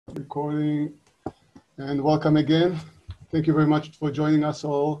Recording, and welcome again. Thank you very much for joining us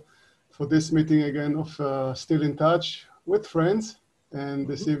all for this meeting again of Still in Touch with Friends. And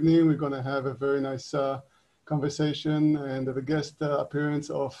this evening we're going to have a very nice conversation and have a guest appearance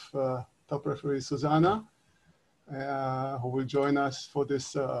of top referee Susana, who will join us for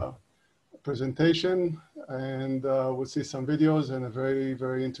this presentation, and we'll see some videos and a very,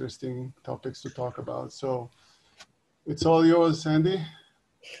 very interesting topics to talk about. So it's all yours, Sandy.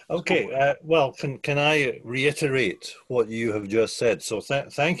 Okay, well, can I reiterate what you have just said? So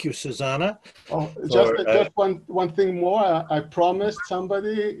thank you, Susana. Oh, just one thing more. I promised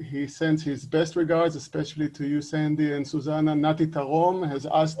somebody, he sends his best regards, especially to you, Sandy and Susana. Nati Tarom has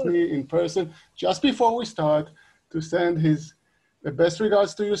asked me in person, just before we start, to send the best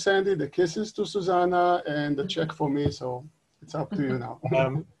regards to you, Sandy, the kisses to Susana, and the check for me. So it's up to you now.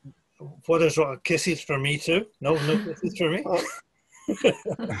 What is kisses for me too? No kisses for me?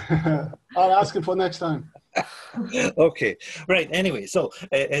 I'll ask him for next time. Okay, right. Anyway, so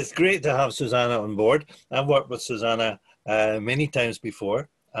it's great to have Susana on board. I've worked with Susana many times before,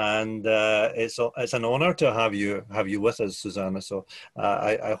 and it's an honor to have you with us, Susana. So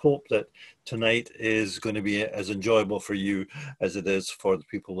I hope that tonight is going to be as enjoyable for you as it is for the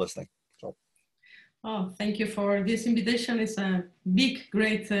people listening. So. Oh, thank you for this invitation. It's a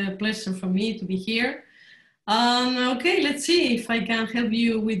great pleasure for me to be here. Okay, let's see if I can help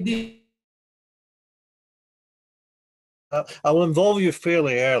you with this. I will involve you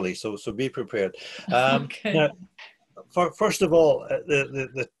fairly early, so be prepared. Okay. Now, first of all,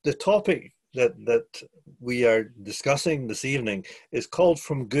 the topic that we are discussing this evening is called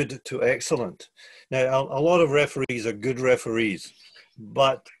From Good to Excellent. Now, a lot of referees are good referees,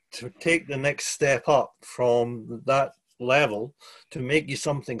 but to take the next step up from that level to make you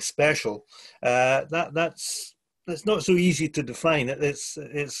something special, that's not so easy to define.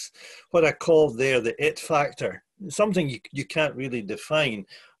 It's what I call there the it factor. Something you can't really define.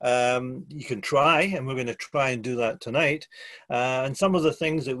 You can try, and we're going to try and do that tonight. And some of the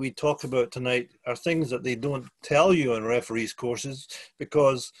things that we talk about tonight are things that they don't tell you in referees courses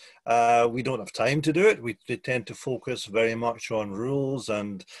because we don't have time to do it. They tend to focus very much on rules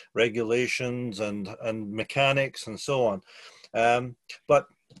and regulations and mechanics and so on. But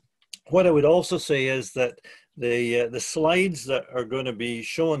what I would also say is that the slides that are going to be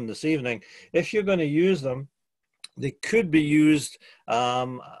shown this evening, if you're going to use them, they could be used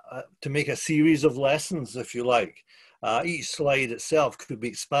to make a series of lessons, if you like. Each slide itself could be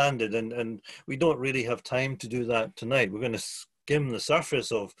expanded, and we don't really have time to do that tonight. We're going to skim the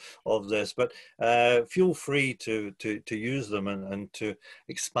surface of this, but feel free to use them and to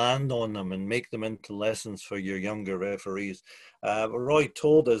expand on them and make them into lessons for your younger referees. Roy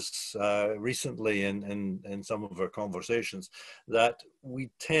told us recently in some of our conversations that we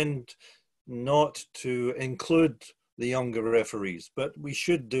tend not to include the younger referees, but we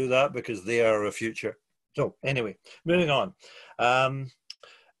should do that because they are our future. So anyway, moving on.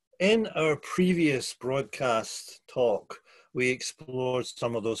 In our previous broadcast talk, we explored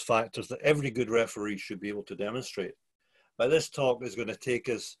some of those factors that every good referee should be able to demonstrate. But this talk is going to take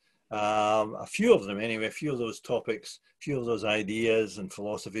us a few of them anyway, a few of those topics, a few of those ideas and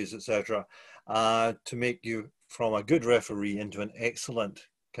philosophies, etc., to make you from a good referee into an excellent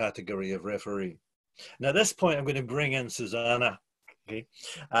category of referee. Now at this point I'm going to bring in Susana. Okay.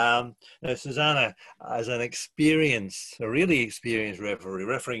 Now Susana, as a really experienced referee,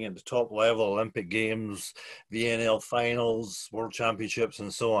 refereeing at the top level, Olympic Games, VNL finals, World Championships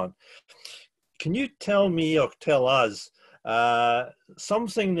and so on, can you tell me or tell us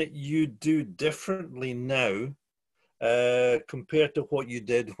something that you do differently now compared to what you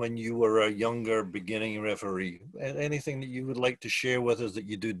did when you were a younger beginning referee? Anything that you would like to share with us that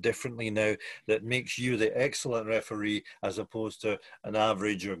you do differently now that makes you the excellent referee as opposed to an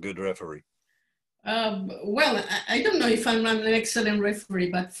average or good referee? Well, I don't know if I'm an excellent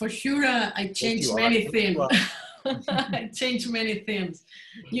referee, but for sure I changed many things. I changed many things.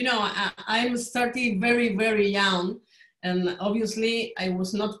 You know, I'm starting very, very young, and obviously I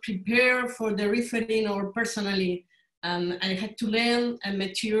was not prepared for the refereeing or personally. And I had to learn and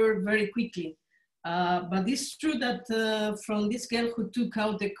mature very quickly. But it's true that from this girl who took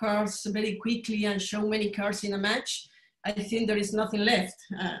out the cards very quickly and showed many cards in a match, I think there is nothing left.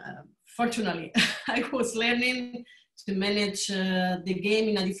 Fortunately, I was learning to manage the game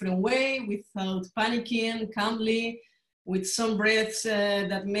in a different way without panicking, calmly, with some breaths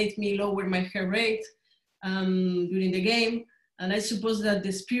that made me lower my heart rate during the game. And I suppose that the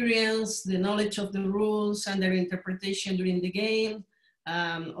experience, the knowledge of the rules and their interpretation during the game,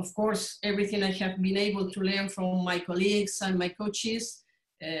 of course, everything I have been able to learn from my colleagues and my coaches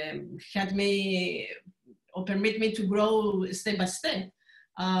had me or permit me to grow step by step.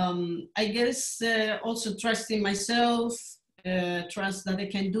 I guess also trusting myself, trust that I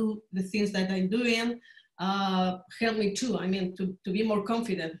can do the things that I'm doing, helped me too, I mean, to be more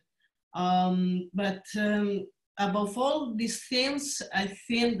confident. But above all these things, I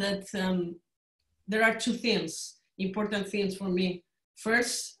think that there are two things, important things for me.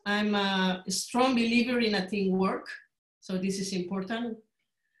 First, I'm a strong believer in a teamwork, so this is important.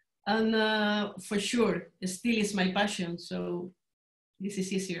 And for sure, still is my passion, so this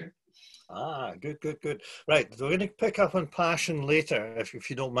is easier. Ah, good, good, good. Right, so we're going to pick up on passion later, if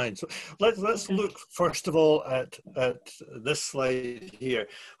you don't mind. So let's Okay. look first of all at this slide here,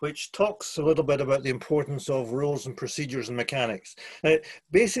 which talks a little bit about the importance of rules and procedures and mechanics.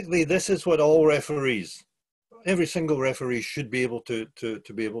 Basically, this is what all referees, every single referee should be able to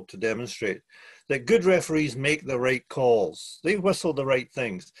be able to demonstrate, that good referees make the right calls. They whistle the right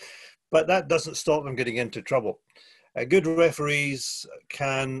things, but that doesn't stop them getting into trouble. Good referees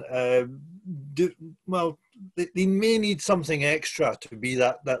can do well. They may need something extra to be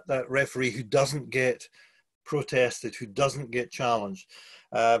that referee who doesn't get protested, who doesn't get challenged.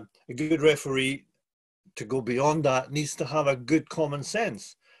 A good referee, to go beyond that, needs to have a good common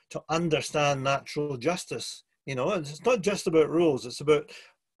sense to understand natural justice. You know, it's not just about rules; it's about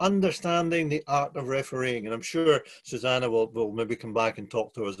understanding the art of refereeing. And I'm sure Susana will maybe come back and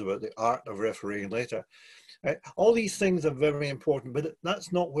talk to us about the art of refereeing later. All these things are very important, but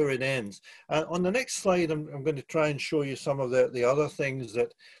that's not where it ends. On the next slide, I'm going to try and show you some of the other things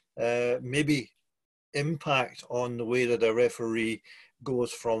that maybe impact on the way that a referee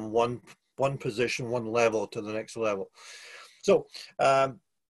goes from one position, one level to the next level. So I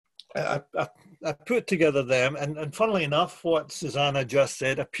put together them, and funnily enough, what Susana just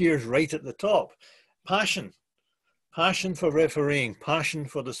said appears right at the top. Passion for refereeing, passion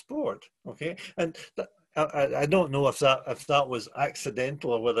for the sport. Okay, and I don't know if that was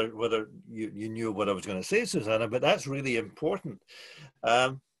accidental or whether you knew what I was going to say, Susana, but that's really important.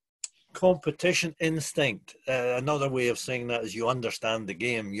 Competition instinct. Another way of saying that is you understand the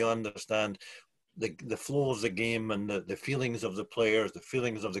game. You understand the flow of the game and the feelings of the players, the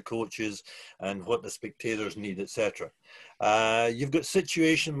feelings of the coaches, and what the spectators need, etc. You've got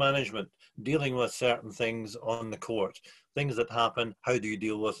situation management, dealing with certain things on the court, things that happen, how do you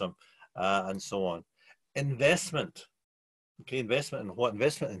deal with them, and so on. Investment. Okay, investment in what?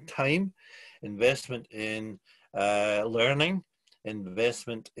 Investment in time, investment in learning,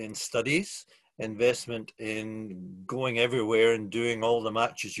 investment in studies, investment in going everywhere and doing all the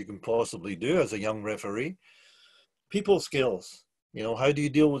matches you can possibly do as a young referee. People skills. You know, how do you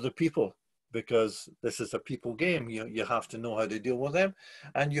deal with the people? Because this is a people game. You have to know how to deal with them.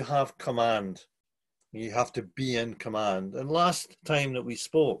 And you have command. You have to be in command. And last time that we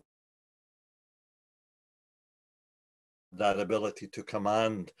spoke, that ability to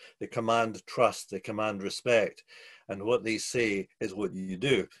command, they command trust, they command respect, and what they say is what you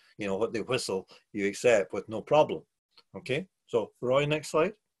do. You know, what they whistle, you accept with no problem. Okay, so Roy, next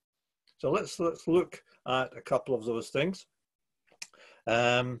slide. So let's look at a couple of those things.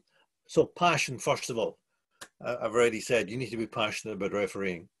 So passion, first of all, I've already said you need to be passionate about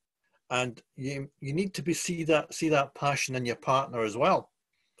refereeing, and you need to see that passion in your partner as well.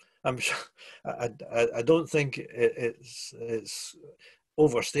 I don't think it's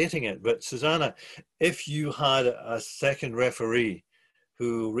overstating it, but Susana, if you had a second referee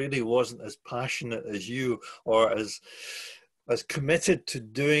who really wasn't as passionate as you, or as committed to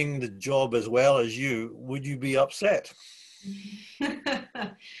doing the job as well as you, would you be upset?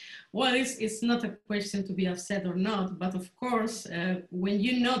 Well, it's not a question to be upset or not, but of course, when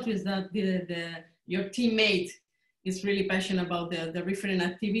you notice that your teammate is really passionate about the refereeing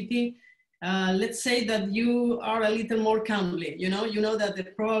activity, let's say that you are a little more calmly, you know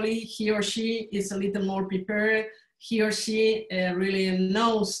that probably he or she is a little more prepared, he or she really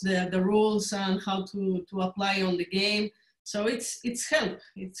knows the rules and how to apply on the game. So it's help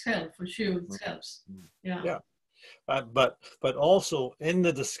for sure, it helps. Yeah. But also in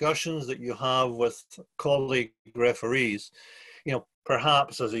the discussions that you have with colleague referees, you know,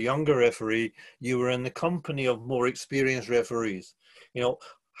 perhaps as a younger referee, you were in the company of more experienced referees. You know,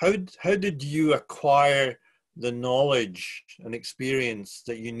 how did you acquire the knowledge and experience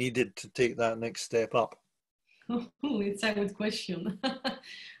that you needed to take that next step up? Oh, it's a good question.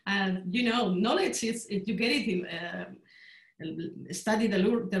 And you know, knowledge is if you get it. Study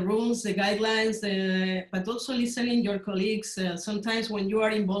the rules, the guidelines, but also listening your colleagues. Sometimes when you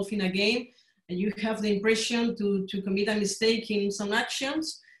are involved in a game and you have the impression to commit a mistake in some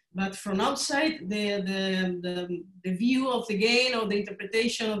actions, But from outside, the view of the game or the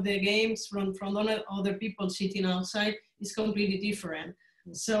interpretation of the games from other people sitting outside is completely different.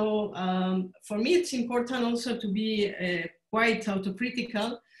 So for me, it's important also to be quite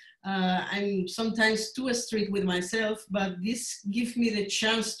autocritical. I'm sometimes too strict with myself, but this gives me the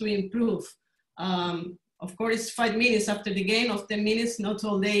chance to improve. Of course, 5 minutes after the game, of 10 minutes, not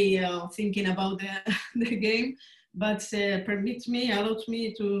all day thinking about the game, but allows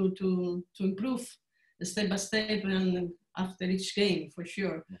me to improve step by step and after each game, for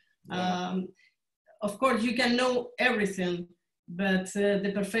sure. Yeah. Of course, you can know everything, but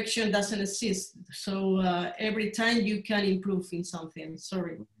the perfection doesn't exist. So every time you can improve in something.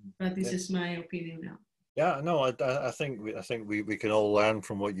 Sorry, but this is my opinion now. Yeah, no, I think we can all learn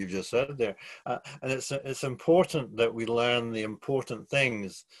from what you've just said there, and it's important that we learn the important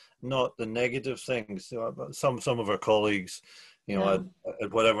things, not the negative things. Some of our colleagues, you know,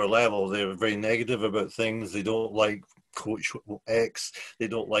 at whatever level, they're very negative about things. They don't like coach X, they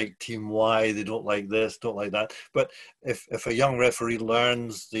don't like team Y, they don't like this, don't like that. But if a young referee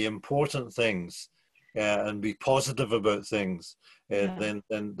learns the important things and be positive about things, then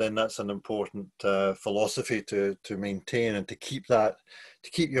that's an important philosophy to maintain and to keep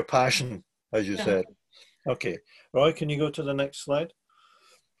your passion, as you said. Okay, Roy, can you go to the next slide?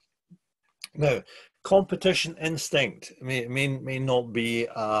 Now, competition instinct may not be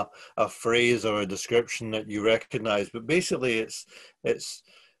a phrase or a description that you recognize, but basically it's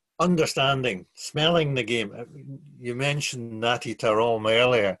understanding, smelling the game. You mentioned Natty Tarom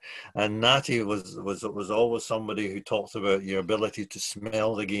earlier, and Natty was always somebody who talked about your ability to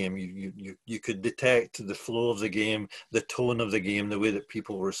smell the game. You could detect the flow of the game, the tone of the game, the way that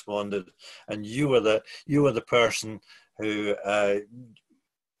people responded, and you were the person who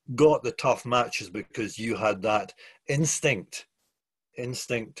got the tough matches because you had that instinct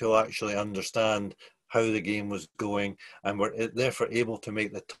to actually understand how the game was going, and were therefore able to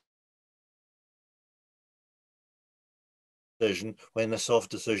make the decision when the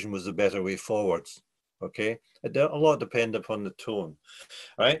soft decision was the better way forwards. Okay, a lot depend upon the tone,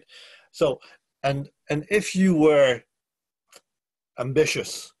 right? So, and if you were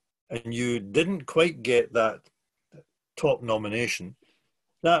ambitious and you didn't quite get that top nomination,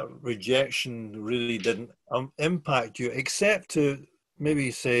 that rejection really didn't impact you, except to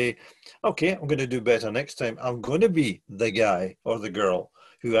maybe say, okay, I'm going to do better next time. I'm going to be the guy or the girl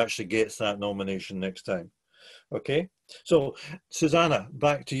who actually gets that nomination next time. Okay, so Susana,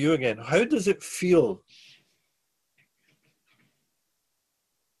 back to you again. How does it feel?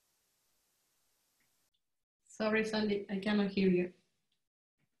 Sorry, Sandy, I cannot hear you.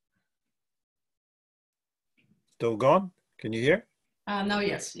 Still gone? Can you hear? No,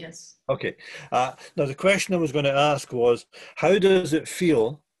 yes. Okay. Now the question I was going to ask was, how does it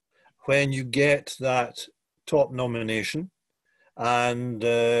feel when you get that top nomination, and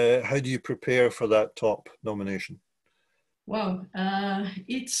how do you prepare for that top nomination? Well,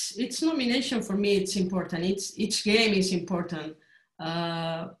 it's nomination for me. It's important. Each game is important.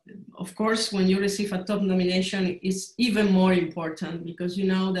 Of course, when you receive a top nomination, it's even more important because you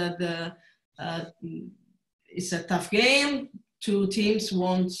know that it's a tough game. Two teams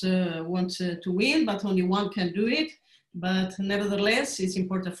want to win, but only one can do it. But nevertheless, it's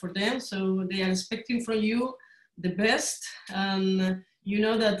important for them. So they are expecting from you the best. And you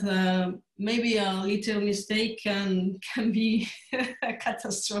know that maybe a little mistake can be a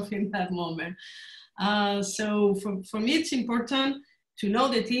catastrophe in that moment. So for me, it's important to know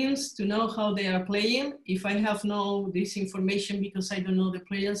the teams, to know how they are playing. If I have no this information because I don't know the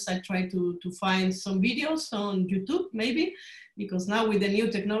players, I try to find some videos on YouTube maybe, because now with the new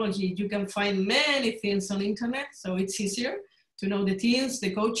technology, you can find many things on internet. So it's easier to know the teams,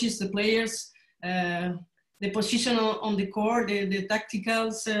 the coaches, the players, the position on the court, the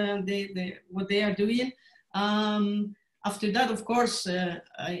tacticals, what they are doing. After that, of course,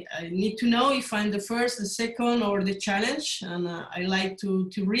 I need to know if I'm the first, the second, or the challenge. And I like to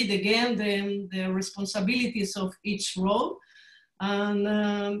read again the responsibilities of each role.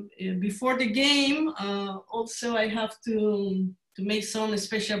 And before the game, also I have to make some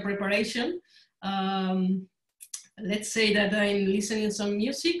special preparation. Let's say that I'm listening some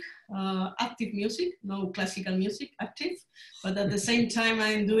music, active music, no classical music, active. But at the same time,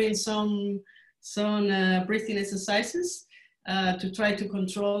 I'm doing some breathing exercises to try to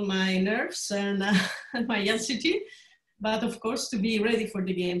control my nerves and my anxiety, but of course to be ready for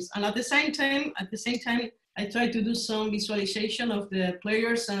the games. And at the same time, I try to do some visualization of the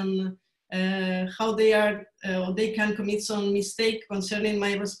players and how they are, they can commit some mistake concerning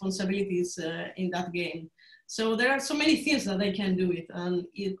my responsibilities in that game. So there are so many things that I can do it. And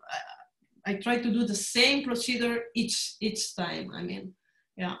I try to do the same procedure each time. I mean,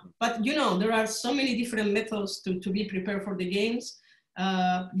 yeah. But you know, there are so many different methods to be prepared for the games.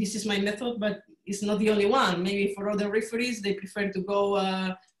 This is my method, but it's not the only one. Maybe for other referees, they prefer to go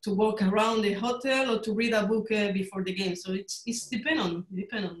to walk around the hotel or to read a book before the game. So it's depend on,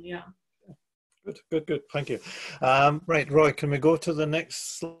 yeah. Good. Thank you. Right, Roy, can we go to the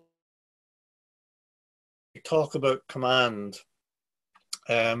next slide? Talk about command.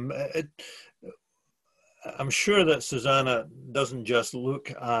 I'm sure that Susana doesn't just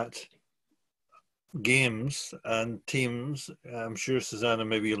look at games and teams. I'm sure Susana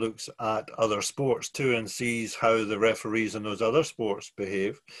maybe looks at other sports too and sees how the referees in those other sports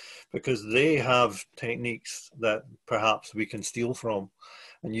behave, because they have techniques that perhaps we can steal from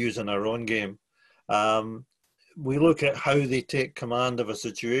and use in our own game. We look at how they take command of a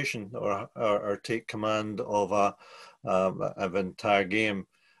situation or take command of an entire game.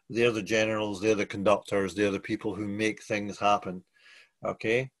 They're the generals, they're the conductors, they're the people who make things happen.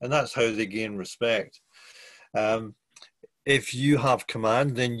 Okay, and that's how they gain respect. If you have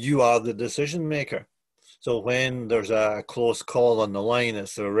command, then you are the decision maker. So when there's a close call on the line,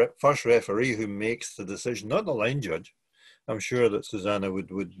 it's the first referee who makes the decision, not the line judge. I'm sure that Susana would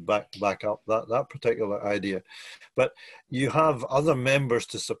back up that particular idea. But you have other members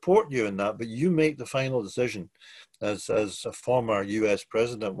to support you in that, but you make the final decision. As a former US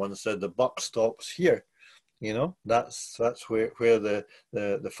president once said, the buck stops here. You know, that's where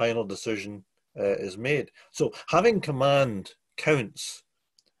the final decision is made. So having command counts,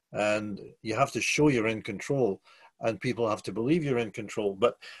 and you have to show you're in control, and people have to believe you're in control.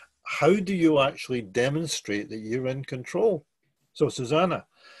 But how do you actually demonstrate that you're in control? So Susana,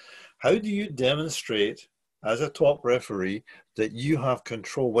 how do you demonstrate as a top referee that you have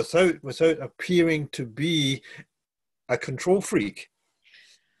control without appearing to be a control freak?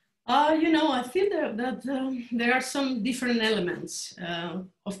 You know, I feel that there are some different elements.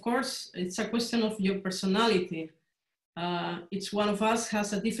 Of course, it's a question of your personality. Each one of us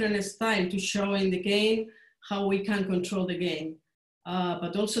has a different style to show in the game how we can control the game.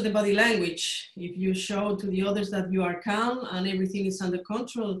 But also the body language. If you show to the others that you are calm and everything is under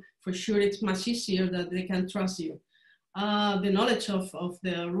control, for sure it's much easier that they can trust you. The knowledge of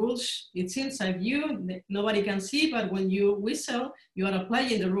the rules, it's inside you, nobody can see, but when you whistle, you are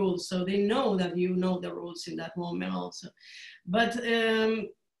applying the rules, so they know that you know the rules in that moment also. But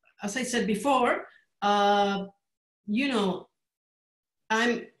as I said before, you know,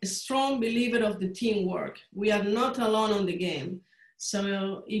 I'm a strong believer of the teamwork. We are not alone on the game.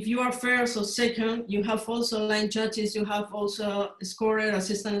 So if you are first or second, you have also line judges, you have also a scorer,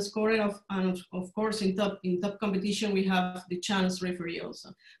 assistant scorer, and of course in top competition, we have the chance referee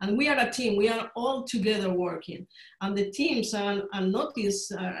also. And we are a team, we are all together working. And the teams are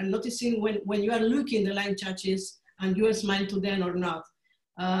noticing when you are looking the line judges and you smile to them or not.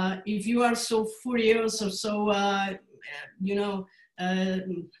 If you are so furious or so, you know,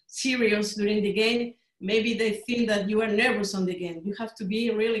 serious during the game, maybe they think that you are nervous on the game. You have to be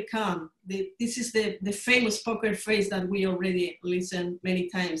really calm. This is the famous poker face that we already listened many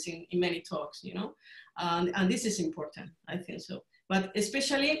times in many talks, you know? And this is important, I think so. But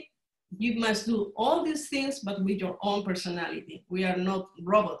especially, you must do all these things, but with your own personality. We are not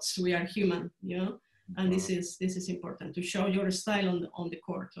robots, we are human, you know? And this is important, to show your style on the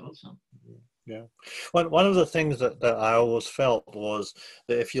court also. Yeah. One of the things that I always felt was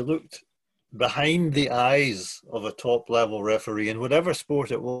that if you looked behind the eyes of a top level referee in whatever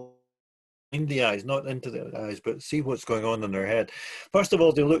sport it will, behind the eyes, not into the eyes, but see what's going on in their head. First of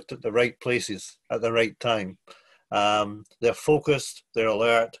all, they looked at the right places at the right time. They're focused, they're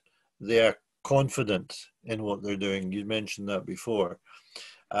alert, they're confident in what they're doing. You mentioned that before.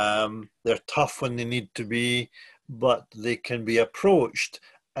 They're tough when they need to be, but they can be approached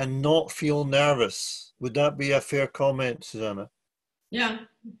and not feel nervous. Would that be a fair comment, Susana? Yeah.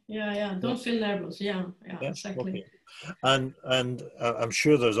 Don't feel nervous. Yeah, exactly. Okay. And I'm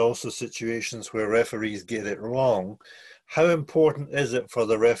sure there's also situations where referees get it wrong. How important is it for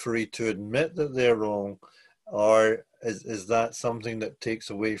the referee to admit that they're wrong, or is that something that takes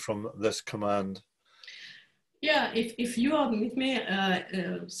away from this command? Yeah, if you admit me,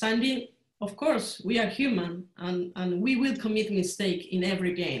 Sandy, of course, we are human and we will commit mistake in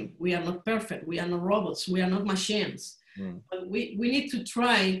every game. We are not perfect. We are not robots. We are not machines. But we need to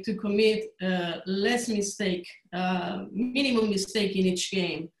try to commit less mistake, minimum mistake in each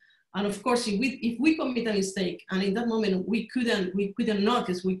game. And of course, if we commit a mistake and in that moment we couldn't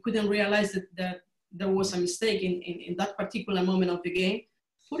notice, we couldn't realize that there was a mistake in that particular moment of the game,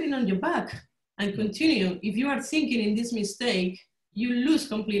 put it on your back and continue. If you are thinking in this mistake, you lose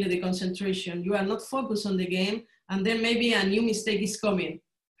completely the concentration. You are not focused on the game, and then maybe a new mistake is coming.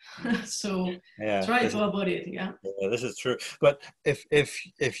 So try to avoid it. Yeah, this is true. But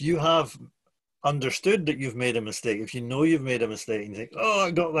if you have understood that you've made a mistake, if you know you've made a mistake and you think, oh,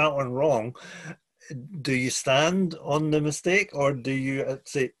 I got that one wrong, do you stand on the mistake, or do you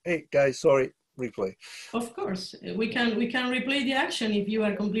say, hey guys, sorry, replay? Of course, we can replay the action if you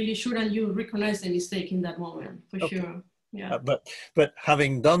are completely sure and you recognize the mistake in that moment, for sure. Yeah. But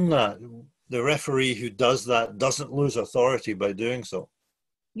having done that, the referee who does that doesn't lose authority by doing so.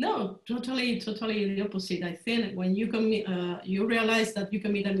 No, totally the opposite. I think when you commit, you realize that you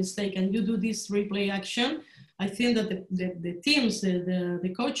commit a mistake and you do this replay action, I think that the teams,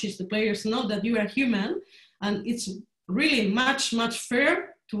 the coaches, the players know that you are human, and it's really much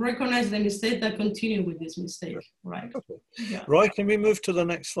fair to recognize the mistake that continue with this mistake, right? Okay. Yeah. Roy, can we move to the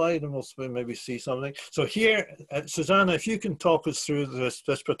next slide and we'll maybe see something? So here, Susana, if you can talk us through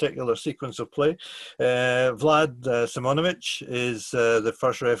this particular sequence of play. Vlad Simonovic is the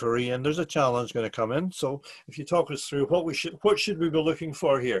first referee, and there's a challenge going to come in. So if you talk us through what should we be looking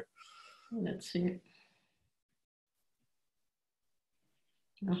for here? Let's see.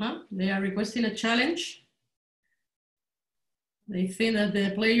 They are requesting a challenge. They think that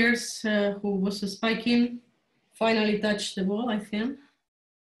the players who was spiking finally touched the ball, I think.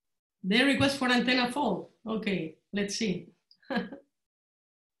 They request for antenna fall. Okay, let's see.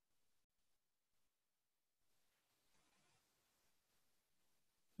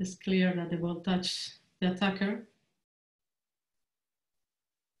 It's clear that the ball touched the attacker.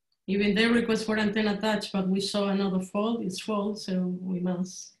 Even they request for antenna touch, but we saw another fault. It's fault, so we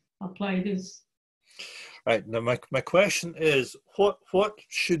must apply this. Right, now my question is, what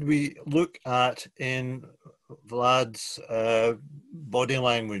should we look at in Vlad's body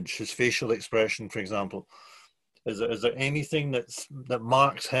language, his facial expression, for example? Is there anything that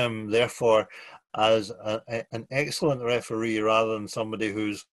marks him, therefore, as an excellent referee rather than somebody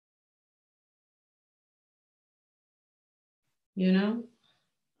who's... You know,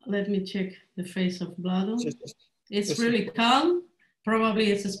 let me check the face of Vlado. It's really calm. Probably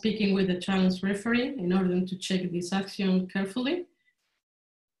it's speaking with the challenge referee in order to check this action carefully.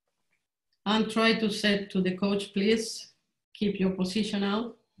 And try to say to the coach, please keep your position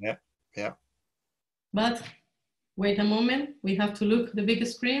out. Yeah. But wait a moment, we have to look at the big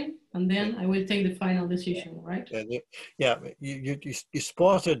screen, and then I will take the final decision, right? Yeah, you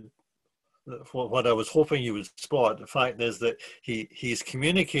spotted what I was hoping you would spot. The fact is that he's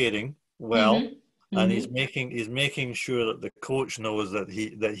communicating well. And he's making sure that the coach knows that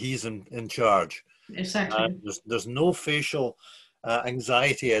he's in charge. Exactly. There's no facial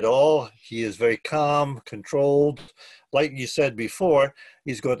anxiety at all. He is very calm, controlled. Like you said before,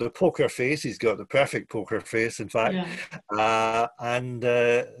 he's got the poker face. He's got the perfect poker face, in fact. Yeah. And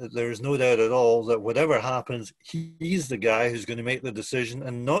there's no doubt at all that whatever happens, he's the guy who's going to make the decision,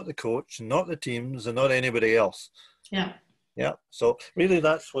 and not the coach, and not the teams, and not anybody else. Yeah. Yeah, so really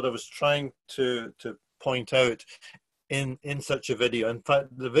that's what I was trying to point out in such a video. In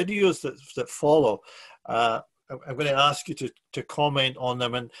fact, the videos that follow, I'm going to ask you to comment on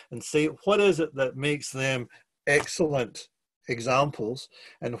them and say what is it that makes them excellent examples,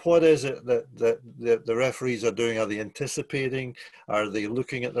 and what is it that the referees are doing? Are they anticipating? Are they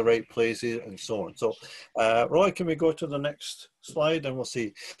looking at the right places, and so on? So Roy, can we go to the next slide and we'll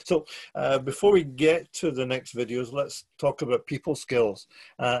see. So before we get to the next videos, let's talk about people skills.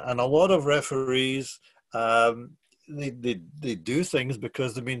 And a lot of referees, they do things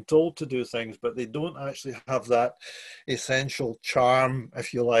because they've been told to do things, but they don't actually have that essential charm,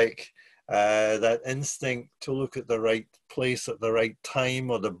 if you like, that instinct to look at the right place at the right time,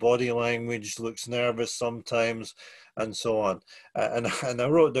 or the body language looks nervous sometimes, and so on. And I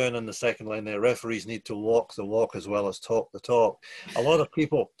wrote down in the second line there, referees need to walk the walk as well as talk the talk. A lot of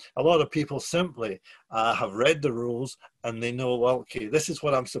people simply have read the rules and they know, well, okay, this is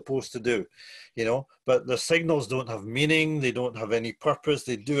what I'm supposed to do, you know, but the signals don't have meaning, they don't have any purpose,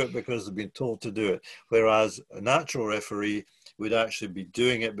 they do it because they've been told to do it. Whereas a natural referee would actually be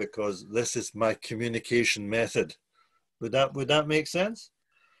doing it because this is my communication method. Would that make sense?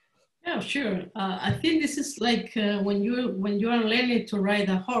 Yeah, sure. I think this is like when you are learning to ride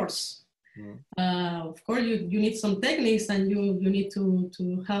a horse. Of course, you need some techniques, and you need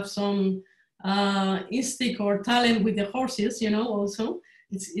to have some instinct or talent with the horses. You know, also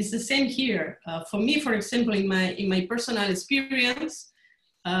it's the same here. For me, for example, in my personal experience,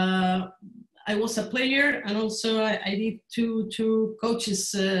 I was a player, and also I did two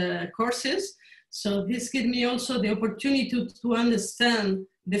coaches courses. So this gives me also the opportunity to understand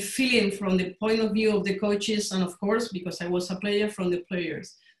the feeling from the point of view of the coaches, and of course, because I was a player, from the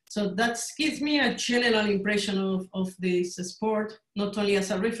players. So that gives me a general impression of this sport, not only as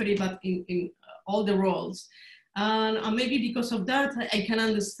a referee, but in all the roles. And maybe because of that, I can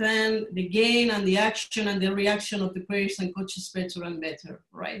understand the game and the action and the reaction of the players and coaches better and better,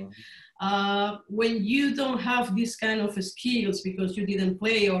 right? When you don't have this kind of skills because you didn't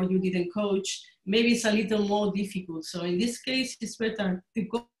play or you didn't coach, maybe it's a little more difficult. So in this case, it's better to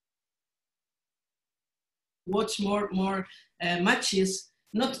go watch more matches,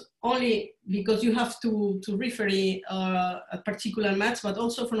 not only because you have to referee a particular match, but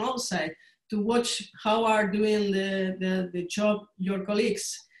also from outside to watch how are doing the job your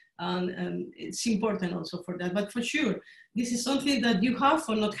colleagues. And it's important also for that. But for sure, this is something that you have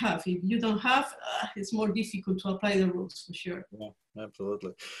or not have. If you don't have, it's more difficult to apply the rules, for sure. Yeah,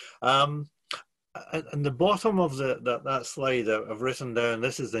 absolutely. And the bottom of that slide, I've written down,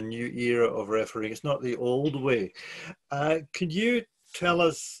 this is the new era of refereeing. It's not the old way. Could you tell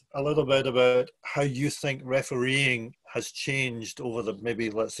us a little bit about how you think refereeing has changed over the, maybe,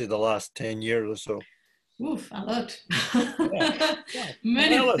 let's say, the last 10 years or so? Oof, a lot. Yeah.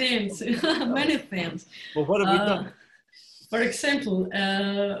 Many things, many things. Well, what have we done? For example,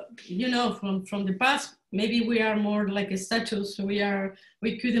 you know, from the past, maybe we are more like a status.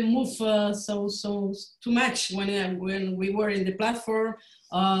 We couldn't move so too much when we were in the platform.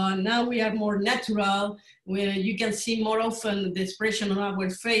 Now we are more natural. Where you can see more often the expression on our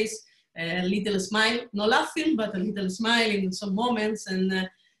face, a little smile, not laughing, but a little smile in some moments, and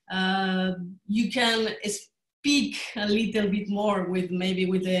you can speak a little bit more with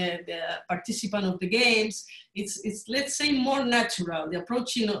the participant of the games. It's let's say more natural. The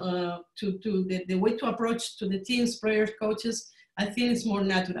approaching the way to approach to the teams, players, coaches, I think it's more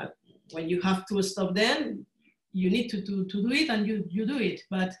natural. When you have to stop them, you need to do it, and you do it.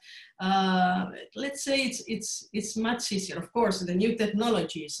 But let's say it's much easier. Of course, the new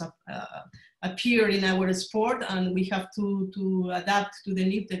technologies appear in our sport, and we have to adapt to the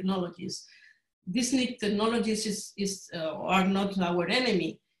new technologies. These new technologies are not our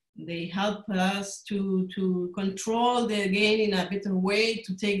enemy. They help us to control the game in a better way,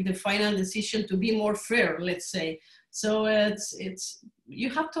 to take the final decision, to be more fair, let's say. So it's you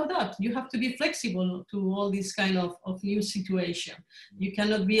have to adapt. You have to be flexible to all this kind of new situation. You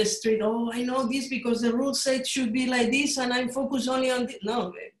cannot be a strict, oh, I know this because the rule said it should be like this and I'm focused only on this.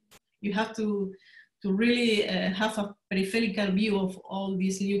 No, you have to really have a peripheral view of all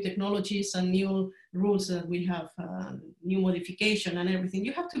these new technologies and new rules that we have, new modification and everything.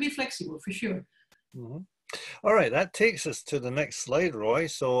 You have to be flexible, for sure. Mm-hmm. All right, that takes us to the next slide, Roy.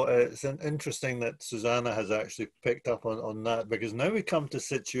 So it's interesting that Susana has actually picked up on that, because now we come to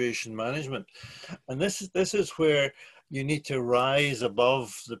situation management. And this is where you need to rise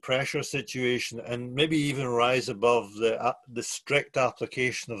above the pressure situation and maybe even rise above the strict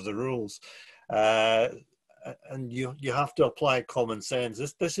application of the rules. And you have to apply common sense.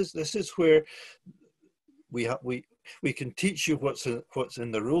 This is where we can teach you what's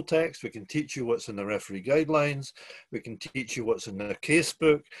in the rule text. We can teach you what's in the referee guidelines. We can teach you what's in the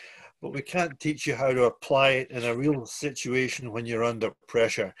casebook, but we can't teach you how to apply it in a real situation when you're under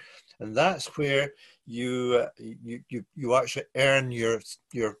pressure. And that's where you actually earn your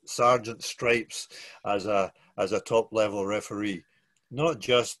sergeant stripes as a top level referee, not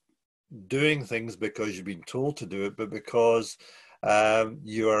just doing things because you've been told to do it, but because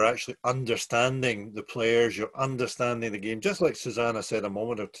you are actually understanding the players, you're understanding the game, just like Susana said a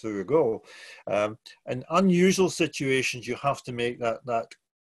moment or two ago. In unusual situations, you have to make that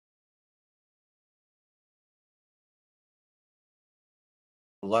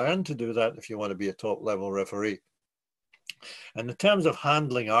learn to do that if you want to be a top level referee. And in terms of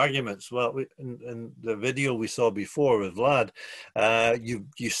handling arguments, well, in the video we saw before with Vlad,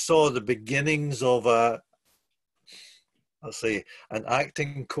 you saw the beginnings of I'll say an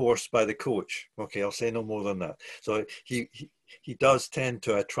acting course by the coach. Okay, I'll say no more than that. So he does tend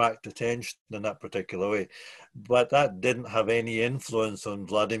to attract attention in that particular way, but that didn't have any influence on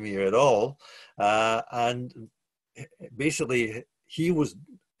Vladimir at all. And basically, he was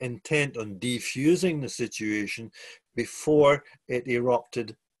intent on defusing the situation before it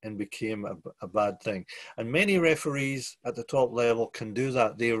erupted and became a bad thing. And many referees at the top level can do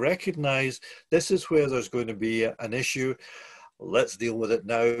that. They recognize this is where there's going to be an issue. Let's deal with it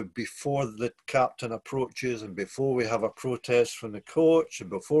now before the captain approaches and before we have a protest from the coach and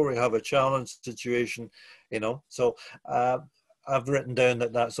before we have a challenge situation, you know. So I've written down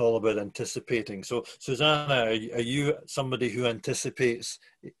that that's all about anticipating. So Susana, are you somebody who anticipates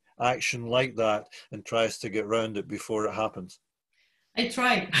action like that and tries to get around it before it happens? I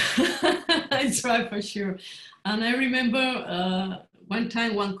try. I try for sure. And I remember one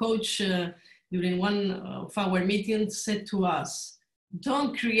time one coach during one of our meetings said to us,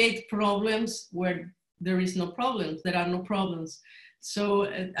 don't create problems where there is no problems, there are no problems. So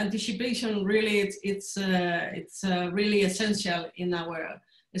anticipation really, it's really essential in our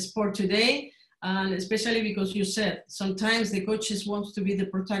sport today. And especially because you said, sometimes the coaches want to be the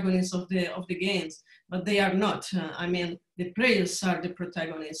protagonists of the games, but they are not. I mean, the players are the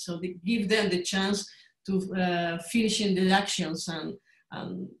protagonists, so they give them the chance to finish in the actions.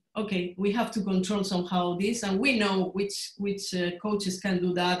 And okay, we have to control somehow this, and we know which coaches can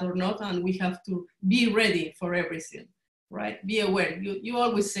do that or not, and we have to be ready for everything, right? Be aware. You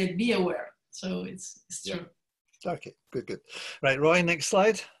always say be aware, so it's true. Yeah. Okay, good. Right, Roy, next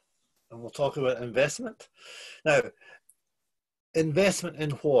slide. And we'll talk about investment. Now, investment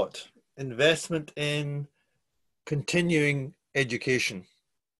in what? Investment in continuing education.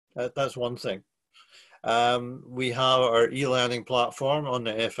 That's one thing. We have our e-learning platform on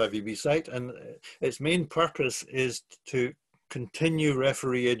the FIVB site, and its main purpose is to continue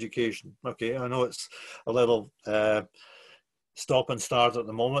referee education. Okay, I know it's a little stop and start at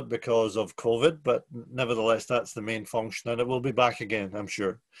the moment because of COVID, but nevertheless, that's the main function, and it will be back again, I'm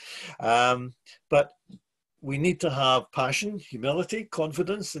sure. But we need to have passion, humility,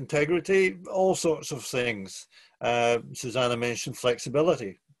 confidence, integrity, all sorts of things. Susana mentioned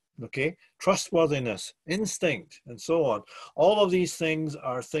flexibility, okay, trustworthiness, instinct, and so on. All of these things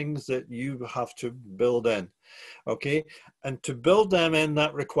are things that you have to build in, okay? And to build them in,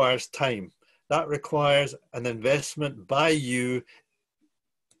 that requires time. That requires an investment by you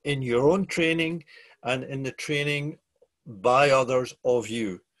in your own training and in the training by others of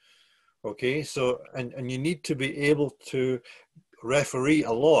you. Okay, so, and you need to be able to referee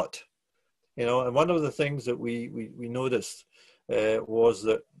a lot, you know, and one of the things that we noticed was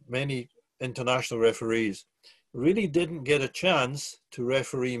that many international referees really didn't get a chance to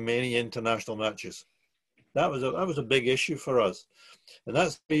referee many international matches. That was a big issue for us. And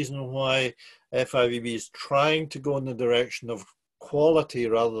that's the reason why FIVB is trying to go in the direction of quality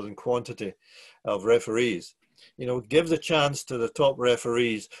rather than quantity of referees. You know, give the chance to the top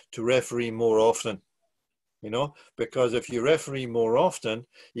referees to referee more often, you know, because if you referee more often,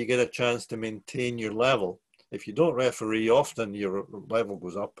 you get a chance to maintain your level. If you don't referee often, your level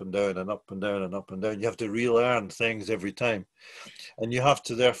goes up and down and up and down and up and down. You have to relearn things every time. And you have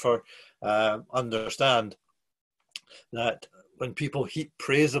to therefore understand that when people heap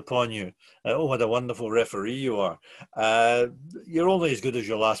praise upon you, oh, what a wonderful referee you are, you're only as good as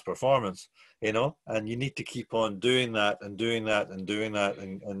your last performance, you know, and you need to keep on doing that and doing that and doing that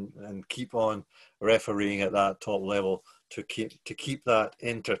and keep on refereeing at that top level to keep that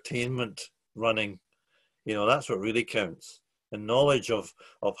entertainment running. You know, that's what really counts. And knowledge of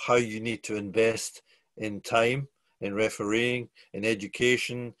how you need to invest in time, in refereeing, in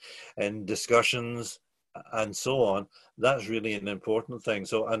education, in discussions, and so on. That's really an important thing.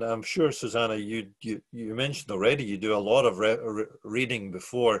 So, and I'm sure, Susana, you mentioned already, you do a lot of reading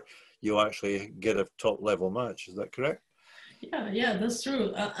before you actually get a top level match. Is that correct? Yeah, that's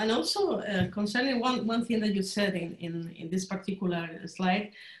true. And also concerning one thing that you said in this particular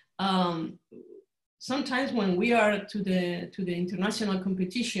slide, sometimes when we are to the international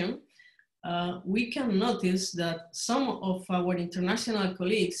competition, we can notice that some of our international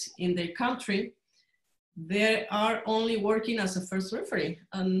colleagues in their country, they are only working as a first referee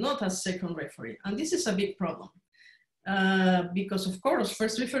and not as second referee. And this is a big problem because of course,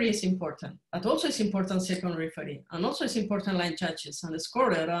 first referee is important, but also it's important second referee, and also it's important line judges and the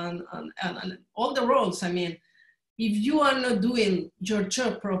scorer and all the roles. I mean, if you are not doing your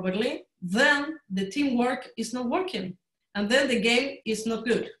job properly, then the teamwork is not working. And then the game is not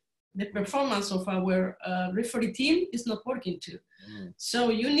good. The performance of our referee team is not working too.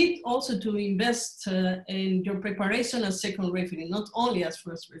 So you need also to invest in your preparation as second referee, not only as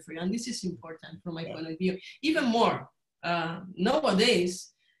first referee. And this is important from my point of view. Even more,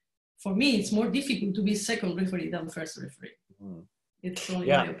 nowadays, for me, it's more difficult to be second referee than first referery. It's only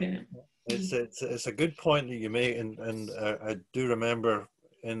my opinion. It's a good point that you make, and I do remember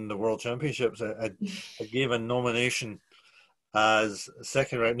in the World Championships, I gave a nomination as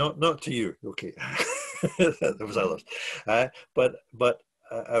second right, not to you, okay. There was others, but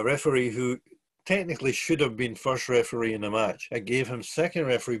a referee who technically should have been first referee in the match. I gave him second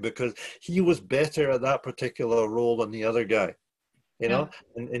referee because he was better at that particular role than the other guy, you know,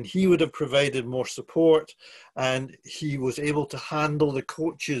 and he would have provided more support, and he was able to handle the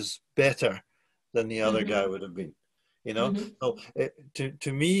coaches better than the other guy would have been, you know. So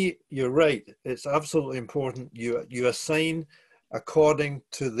to me, you're right. It's absolutely important. You assign according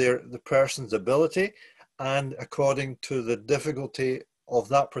to the person's ability and according to the difficulty of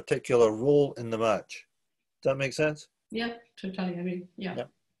that particular role in the match. Does that make sense? Yeah, totally agree. Yeah. Yeah.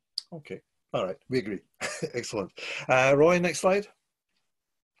 Okay. All right. We agree. Excellent. Roy, next slide.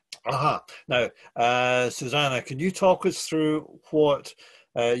 Aha. Now, Susana, can you talk us through what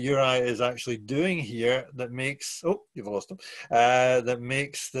Uri is actually doing here that makes, oh, you've lost him, that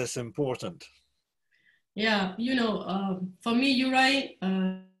makes this important? Yeah, you know, for me, Uri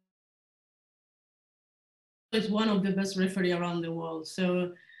is one of the best referees around the world.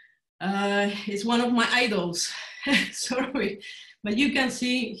 So he's one of my idols. Sorry, but you can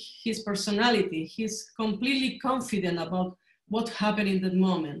see his personality. He's completely confident about what happened in that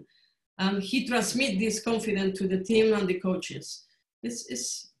moment. And he transmits this confidence to the team and the coaches.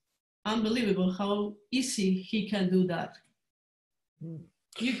 It's unbelievable how easy he can do that.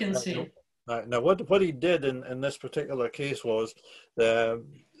 You can see. Now, what he did in this particular case was,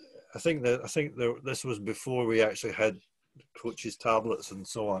 I think this was before we actually had coaches' tablets and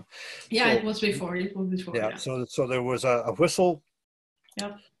so on. Yeah, so, it was before. It was before. Yeah. So there was a whistle.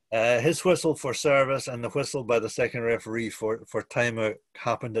 Yeah. His whistle for service and the whistle by the second referee for timeout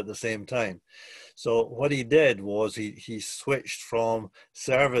happened at the same time. So what he did was he switched from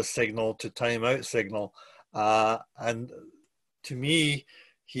service signal to timeout signal, and to me,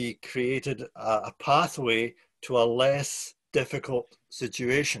 he created a pathway to a less difficult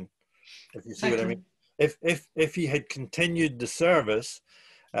situation. If you see what I mean. If he had continued the service,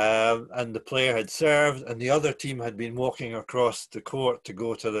 and the player had served and the other team had been walking across the court to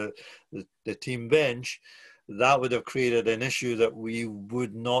go to the team bench, that would have created an issue that we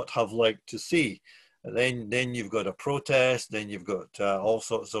would not have liked to see. And then you've got a protest, then you've got all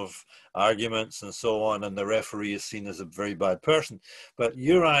sorts of arguments and so on, and the referee is seen as a very bad person. But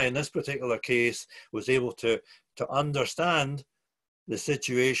Uri, in this particular case, was able to understand the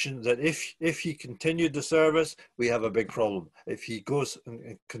situation that if he continued the service, we have a big problem. If he goes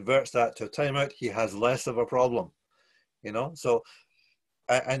and converts that to a timeout, he has less of a problem, you know. So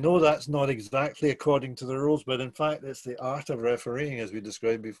I know that's not exactly according to the rules, but in fact, it's the art of refereeing, as we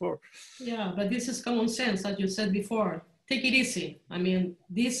described before. Yeah, but this is common sense, as you said before. Take it easy. I mean,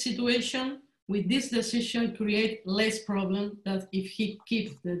 this situation with this decision create less problem than if he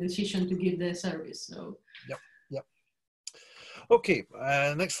keeps the decision to give the service. So. Yep. Okay,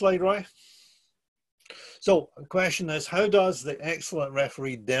 next slide, Roy. So the question is, how does the excellent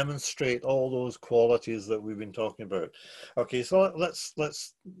referee demonstrate all those qualities that we've been talking about? Okay, so let's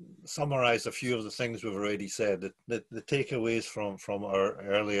summarize a few of the things we've already said, the takeaways from our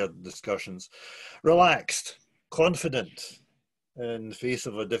earlier discussions. Relaxed, confident in the face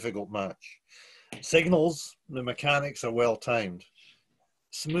of a difficult match. Signals, the mechanics are well timed.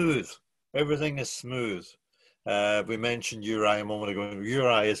 Smooth, everything is smooth. We mentioned Uri a moment ago.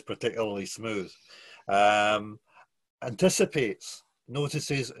 Uri is particularly smooth. Anticipates,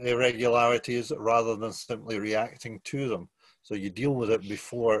 notices irregularities rather than simply reacting to them. So you deal with it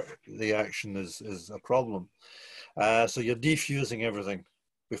before the action is a problem. So you're defusing everything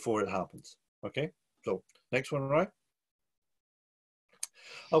before it happens. Okay, so next one, Roy.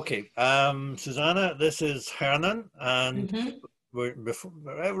 Okay, Susana, this is Hernan, and before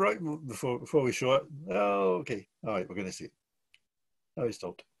we show it. Oh, okay. All right, we're going to see it. Oh, he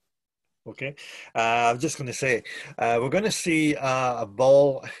stopped. Okay. I'm just going to say, we're going to see a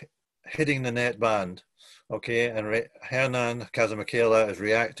ball hitting the net band. Okay, and Hernan Casamichela is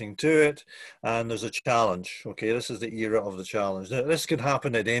reacting to it, and there's a challenge. Okay, this is the era of the challenge. This could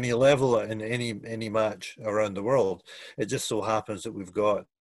happen at any level in any match around the world. It just so happens that we've got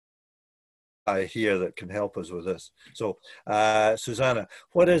here that can help us with this. So, Susana,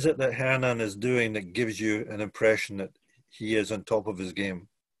 what is it that Hernan is doing that gives you an impression that he is on top of his game?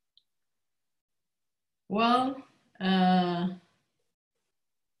 Well, we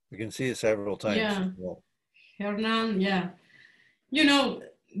can see it several times. Yeah, Hernan, yeah. You know,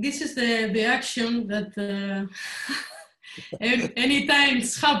 this is the action that any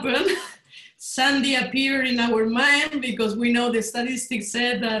times happen. Sandy appear in our mind because we know the statistics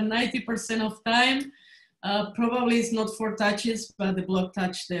said that 90% of time probably it's not 4 touches, but the block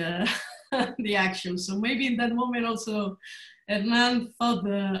touched the the action. So maybe in that moment also Hernan thought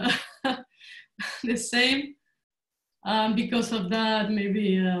the same. Because of that,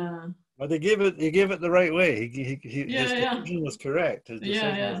 maybe. But he gave it the right way. His decision was correct. His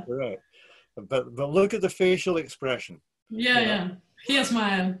decision was correct. But look at the facial expression. Yeah. He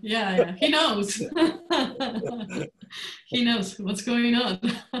smiled. Yeah. He knows. He knows what's going on.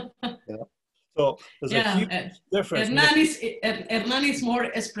 Yeah. So there's a huge difference. Hernan is more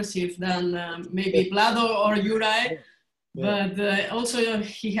expressive than maybe Vlado or Juraj, but also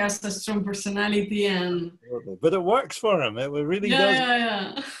he has a strong personality and. But it works for him. It really does.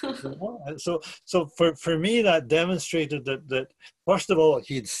 Yeah. So for me, that demonstrated that first of all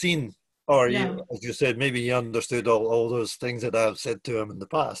he'd seen. Or as you said, maybe he understood all those things that I've said to him in the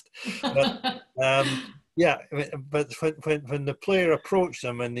past. But but when the player approached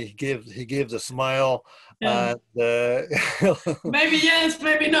him and he gave the smile, and maybe yes,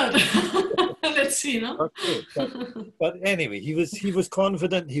 maybe not. Let's see, no? Okay, but anyway, he was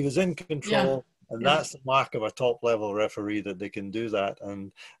confident. He was in control. And that's the mark of a top-level referee, that they can do that, and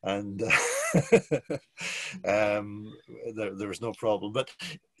there was no problem. But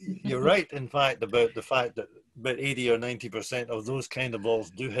you're right, in fact, about the fact that about 80 or 90% of those kind of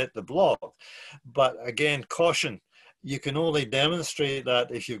balls do hit the block. But again, caution: you can only demonstrate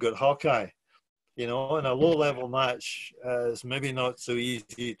that if you've got Hawkeye. You know, in a low-level match, it's maybe not so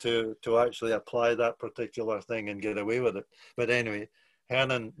easy to actually apply that particular thing and get away with it. But anyway,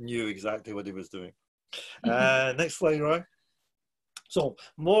 Hernan knew exactly what he was doing. Next slide, Roy. So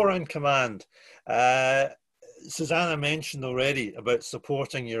more on command. Susana mentioned already about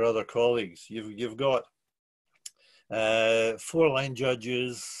supporting your other colleagues. You've got 4 line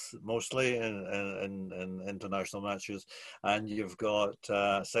judges, mostly in international matches, and you've got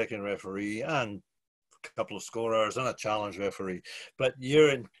a second referee and a couple of scorers and a challenge referee. But you're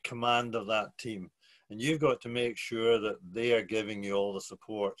in command of that team. And you've got to make sure that they are giving you all the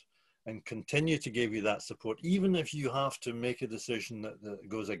support and continue to give you that support, even if you have to make a decision that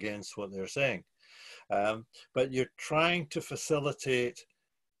goes against what they're saying. But you're trying to facilitate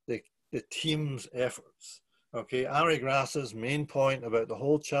the team's efforts. Okay, Ari Grass's main point about the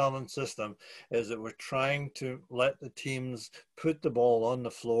whole challenge system is that we're trying to let the teams put the ball on the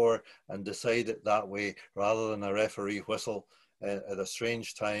floor and decide it that way, rather than a referee whistle at a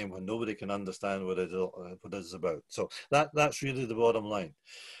strange time when nobody can understand what it is about. So that's really the bottom line.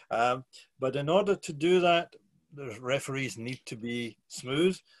 But in order to do that, the referees need to be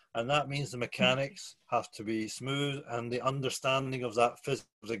smooth, and that means the mechanics have to be smooth, and the understanding of that physics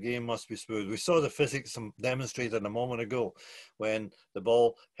of the game must be smooth. We saw the physics demonstrated a moment ago when the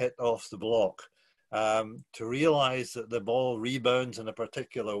ball hit off the block. To realize that the ball rebounds in a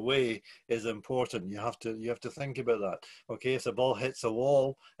particular way is important. You have to think about that. Okay, if the ball hits a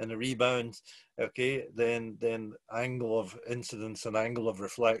wall and it rebounds, okay, then angle of incidence and angle of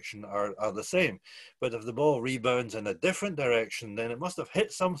reflection are the same. But if the ball rebounds in a different direction, then it must have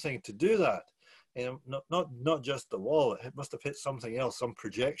hit something to do that. You know, not just the wall. It must have hit something else, some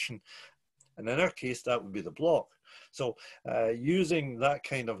projection. And in our case, that would be the block. So using that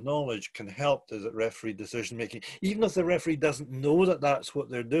kind of knowledge can help the referee decision making. Even if the referee doesn't know that that's what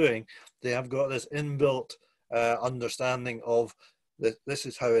they're doing, they have got this inbuilt understanding of that this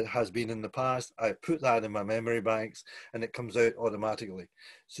is how it has been in the past. I put that in my memory banks and it comes out automatically.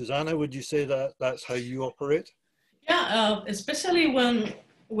 Susana, would you say that that's how you operate? Yeah, especially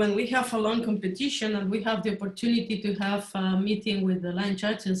when we have a long competition and we have the opportunity to have a meeting with the line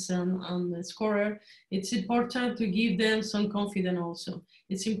judges and the scorer, it's important to give them some confidence also.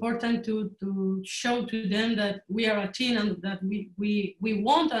 It's important to show to them that we are a team and that we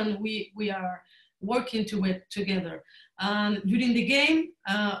want and we are working together. And during the game,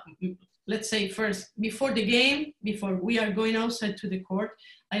 let's say first, before the game, before we are going outside to the court,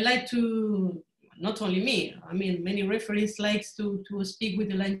 I like to, not only me, I mean, many referees likes to speak with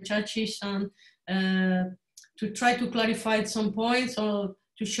the line judges and to try to clarify some points or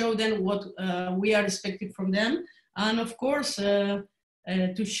to show them what we are expecting from them. And of course,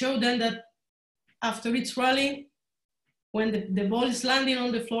 to show them that after each rally, when the ball is landing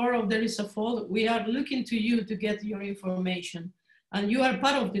on the floor or there is a fall, we are looking to you to get your information. And you are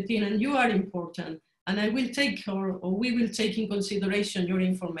part of the team and you are important. And I will take, or we will take in consideration your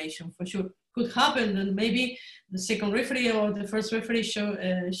information for sure. Could happen that maybe the second referee or the first referee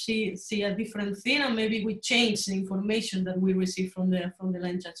see a different thing, and maybe we change the information that we receive from the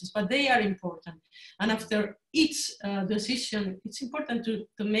line judges. But they are important, and after each decision, it's important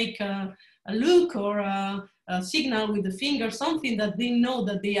to make a look or a signal with the finger, something that they know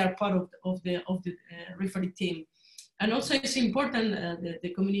that they are part of the referee team. And also, it's important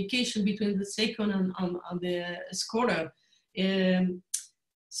the communication between the second and the scorer.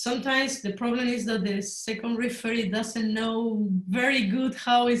 Sometimes the problem is that the second referee doesn't know very good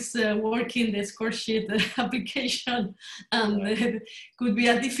how is working the score sheet application, and it could be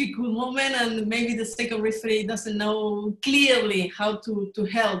a difficult moment, and maybe the second referee doesn't know clearly how to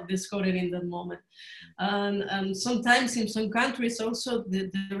help the scorer in that moment. And sometimes in some countries also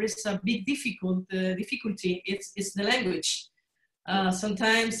there is a big difficulty. It's the language.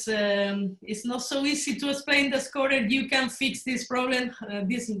 Sometimes it's not so easy to explain the scorer. You can fix this problem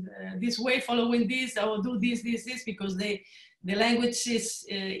this way, following this, or do this, because the language is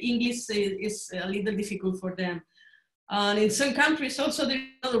English is a little difficult for them. And in some countries also there's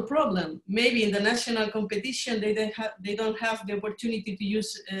another problem. Maybe in the national competition they don't have the opportunity to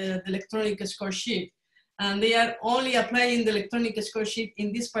use the electronic score sheet. And they are only applying the electronic score sheet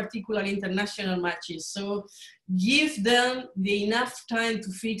in this particular international matches. So give them enough time to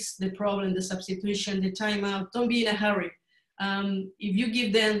fix the problem, the substitution, the timeout. Don't be in a hurry. If you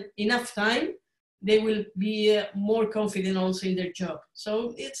give them enough time, they will be more confident also in their job.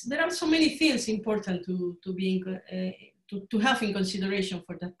 So there are so many things important to have in consideration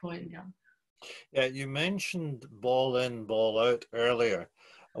for that point. Yeah. Yeah, you mentioned ball in, ball out earlier.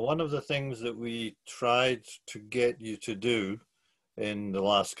 One of the things that we tried to get you to do in the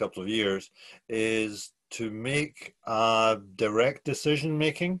last couple of years is to make a direct decision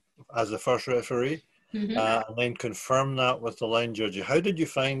making as the first referee, and then confirm that with the line judge. How did you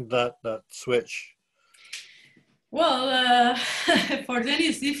find that switch? Well, for them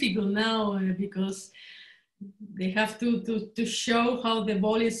it's difficult now because they have to show how the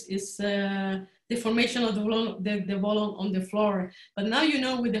ball is the formation of the ball on the floor. But now, you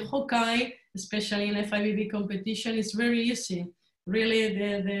know, with the Hawkeye, especially in FIVB competition, it's very easy. Really,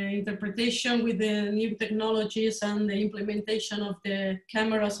 the interpretation with the new technologies and the implementation of the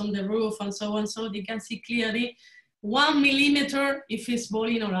cameras on the roof and so on, so they can see clearly 1 millimeter if it's ball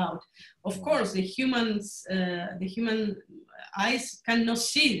in or out. Of course, the human eyes cannot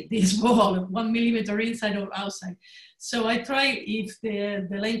see this ball 1 millimeter inside or outside. So I try, if the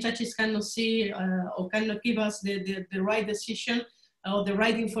line judges cannot see or cannot give us the right decision or the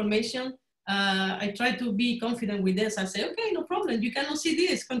right information, I try to be confident with this. I say, okay, no problem. You cannot see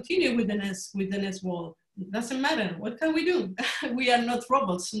this. Continue with the next ball. It doesn't matter. What can we do? We are not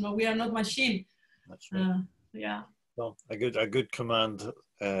robots. No, we are not machine. That's right. Yeah. Well, a good command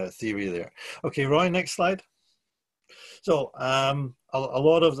theory there. Okay, Roy, next slide. So a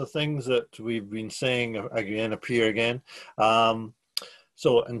lot of the things that we've been saying again appear again.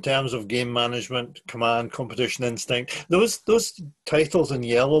 So in terms of game management, command, competition instinct, those titles in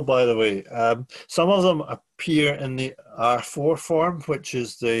yellow, by the way, some of them appear in the R4 form, which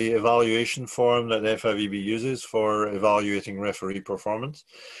is the evaluation form that FIVB uses for evaluating referee performance.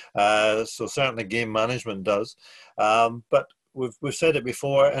 So certainly game management does. But we've said it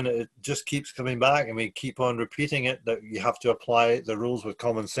before, and it just keeps coming back, and we keep on repeating it, that you have to apply the rules with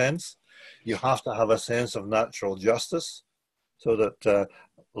common sense. You have to have a sense of natural justice. So that,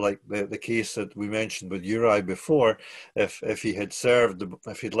 like the case that we mentioned with Uri before, if he had served,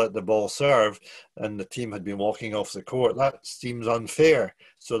 if he'd let the ball serve and the team had been walking off the court, that seems unfair.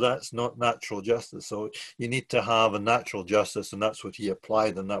 So that's not natural justice. So you need to have a natural justice, and that's what he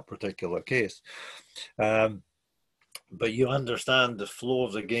applied in that particular case. But you understand the flow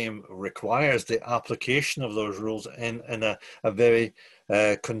of the game requires the application of those rules in a very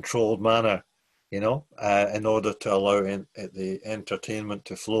controlled manner, you know, in order to allow the entertainment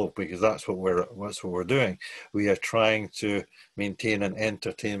to flow, because that's what we're doing. We are trying to maintain an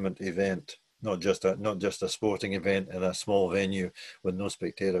entertainment event, not just a sporting event in a small venue with no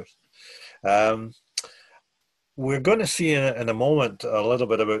spectators. We're going to see in a moment a little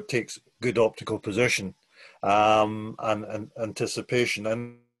bit about takes good optical position and anticipation,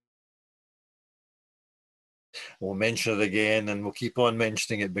 and we'll mention it again, and we'll keep on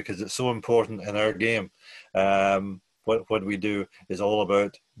mentioning it because it's so important in our game. What we do is all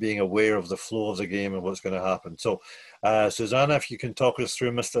about being aware of the flow of the game and what's going to happen. So, Susana, if you can talk us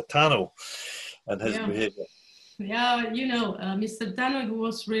through Mr. Tano and his behavior. Yeah, you know, Mr. Tano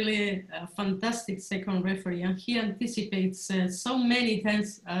was really a fantastic second referee, and he anticipates so many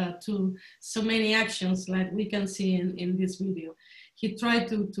times to so many actions like we can see in this video. He tried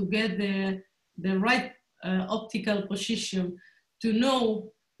to get the right optical position to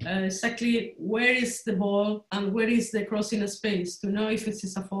know exactly where is the ball and where is the crossing space, to know if it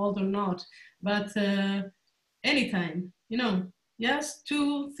is a fault or not. But anytime, you know, just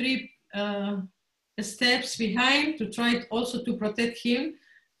 2-3 steps behind to try also to protect him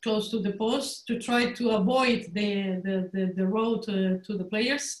close to the post, to try to avoid the road to the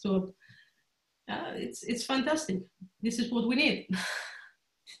players. It's fantastic. This is what we need.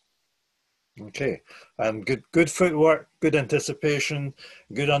 Okay, and good footwork, good anticipation,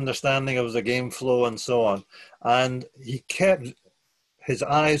 good understanding of the game flow and so on. And he kept his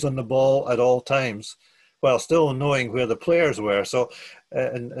eyes on the ball at all times, while still knowing where the players were. So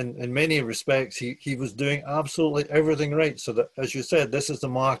in many respects, he was doing absolutely everything right. So that, as you said, this is the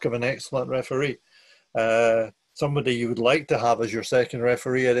mark of an excellent referee. Somebody you would like to have as your second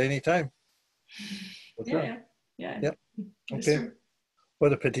referee at any time. Yeah. Yep. That's Okay. true.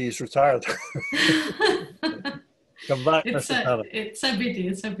 What a pity he's retired. Come back, Mr. Tanner. It's a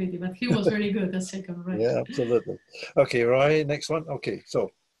pity, but he was very good at second, right? Yeah, absolutely. Okay, Roy, next one. Okay,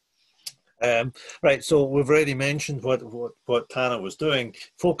 so right, so we've already mentioned what Tanner was doing,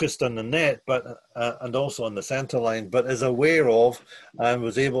 focused on the net, but and also on the centre line, but is aware of and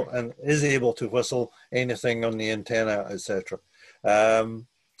is able to whistle anything on the antenna, etc.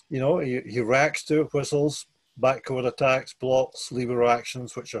 You know, he reacts to whistles, backcourt attacks, blocks, libero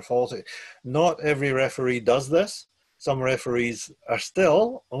actions, which are faulty. Not every referee does this. Some referees are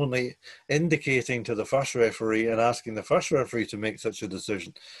still only indicating to the first referee and asking the first referee to make such a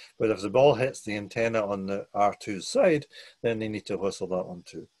decision. But if the ball hits the antenna on the R2's side, then they need to whistle that one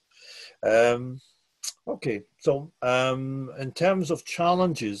too. Okay, so in terms of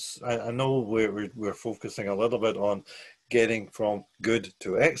challenges, I know we're focusing a little bit on getting from good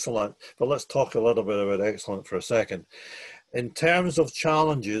to excellent, but let's talk a little bit about excellent for a second. In terms of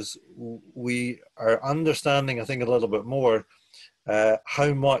challenges, we are understanding, I think, a little bit more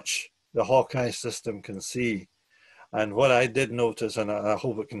how much the Hawkeye system can see. And what I did notice, and I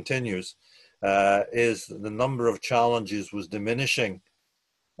hope it continues, is the number of challenges was diminishing.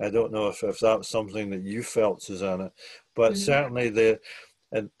 I don't know if that's something that you felt, Susana, but certainly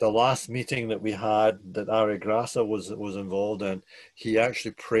at the last meeting that we had that Ari Grassa was involved in, he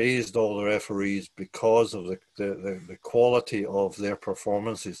actually praised all the referees because of the quality of their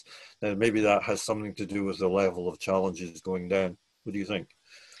performances. And maybe that has something to do with the level of challenges going down. What do you think?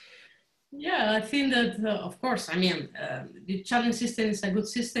 Yeah, I think that, of course, I mean, the challenge system is a good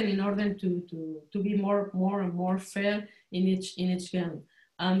system in order to be more and more fair in each game.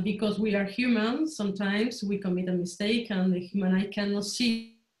 And because we are human, sometimes we commit a mistake and the human eye cannot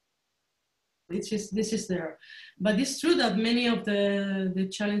see. This is there. But it's true that many of the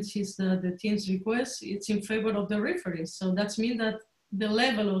challenges that the teams request, it's in favor of the referees. So that means that the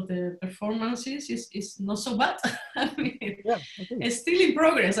level of the performances is not so bad. I mean, it's still in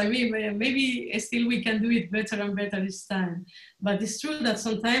progress. I mean, maybe still we can do it better and better each time. But it's true that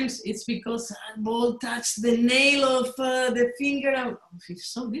sometimes it's because the ball touched the nail of the finger. And it's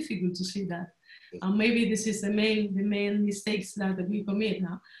so difficult to see that. And maybe this is the main mistakes that we commit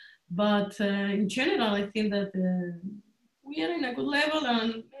now. But in general, I think that we are in a good level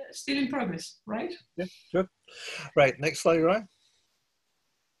and still in progress, right? Yeah, good. Right, next slide, right?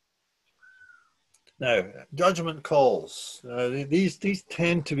 Now, judgment calls. These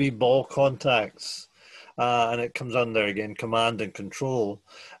tend to be ball contacts, and it comes under, again, command and control.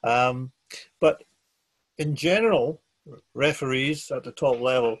 But in general, referees at the top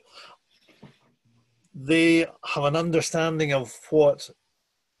level, they have an understanding of what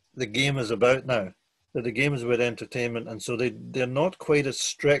the game is about now, that the game is about entertainment, and so they're not quite as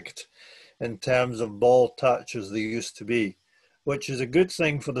strict in terms of ball touch as they used to be, which is a good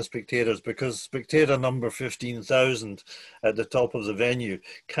thing for the spectators, because spectator number 15,000 at the top of the venue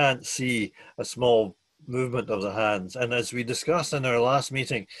can't see a small movement of the hands. And as we discussed in our last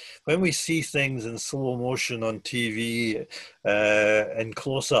meeting, when we see things in slow motion on TV, in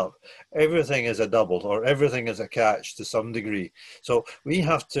close-up, everything is a double or everything is a catch to some degree. So we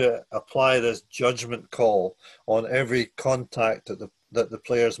have to apply this judgment call on every contact that the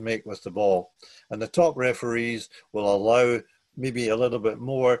players make with the ball. And the top referees will allow maybe a little bit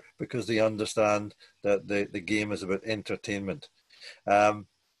more because they understand that the game is about entertainment.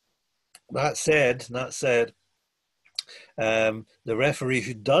 That said, the referee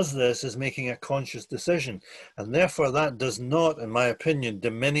who does this is making a conscious decision, and therefore that does not, in my opinion,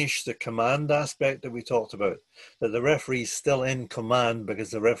 diminish the command aspect that we talked about, that the referee is still in command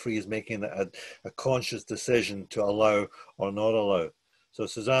because the referee is making a conscious decision to allow or not allow. So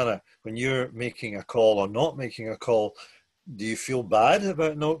Susana, when you're making a call or not making a call, do you feel bad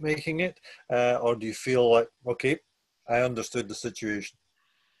about not making it, or do you feel like, okay, I understood the situation?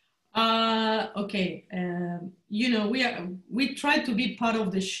 Okay, you know, we try to be part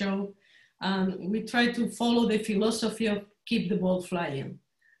of the show, and we try to follow the philosophy of keep the ball flying.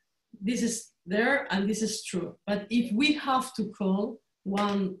 This is there, and this is true. But if we have to call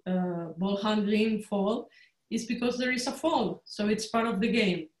one ball handling fall, it's because there is a fall, so it's part of the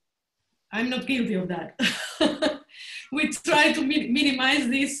game. I'm not guilty of that. We try to minimize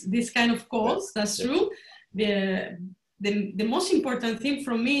this kind of calls. That's true. The most important thing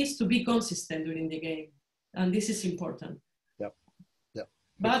for me is to be consistent during the game. And this is important. Yep.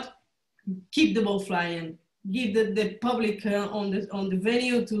 But keep the ball flying, give the public on the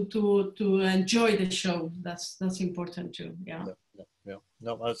venue to enjoy the show. That's important too. Yeah. Yeah.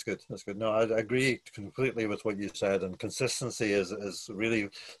 No, that's good. That's good. No, I agree completely with what you said. And consistency is really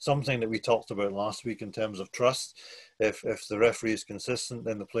something that we talked about last week in terms of trust. If the referee is consistent,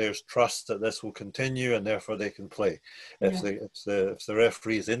 then the players trust that this will continue, and therefore they can play. If the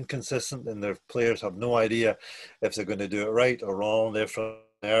referee is inconsistent, then the players have no idea if they're going to do it right or wrong. Therefore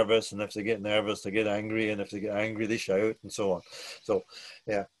nervous, and if they get nervous, they get angry, and if they get angry, they shout, and so on. So,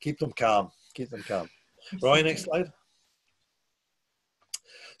 yeah, keep them calm. Keep them calm. Roy, next slide.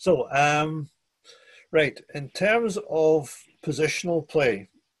 So, right, in terms of positional play,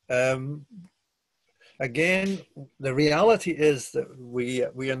 again, the reality is that we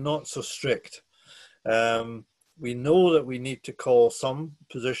are not so strict. We know that we need to call some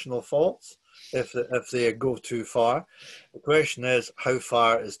positional faults if they go too far. The question is, how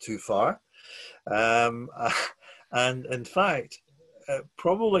far is too far? And in fact,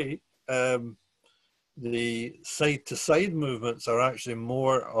 probably the side-to-side movements are actually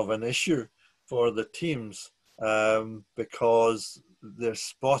more of an issue for the teams because their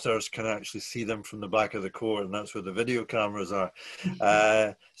spotters can actually see them from the back of the court, and that's where the video cameras are.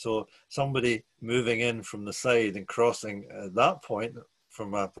 So somebody moving in from the side and crossing at that point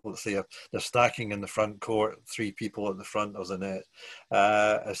from let's say they're stacking in the front court, 3 people at the front of the net.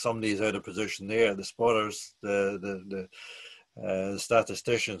 If somebody's out of position there, the spotters, the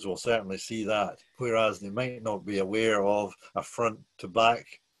statisticians will certainly see that, whereas they might not be aware of a front to back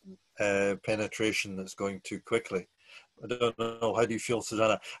penetration that's going too quickly. I don't know, how do you feel,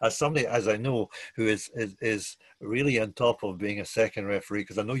 Susana, as somebody, as I know, who is really on top of being a second referee,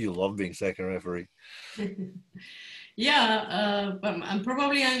 because I know you love being second referee. Yeah, I'm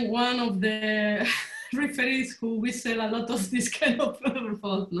probably one of the referees who whistle a lot of this kind of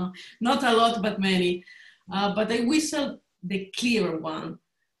fault. No, not a lot, but many. But I whistle the clear one.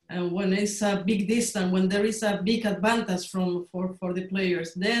 And when it's a big distance, when there is a big advantage for the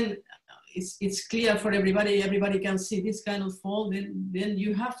players, then it's clear for everybody. Everybody can see this kind of fault. Then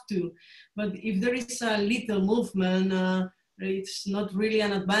you have to. But if there is a little movement, it's not really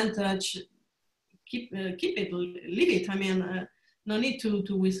an advantage. Keep it, leave it. I mean, no need to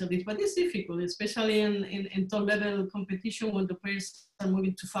whistle it. But it's difficult, especially in top level competition when the players are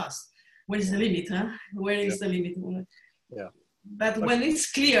moving too fast. Where is the limit? Huh? Where is the limit? Yeah. But when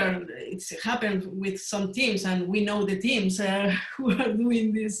it's clear, it's happened with some teams, and we know the teams who are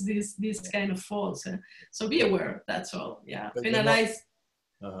doing this kind of faults. So be aware. That's all. Yeah, but penalize.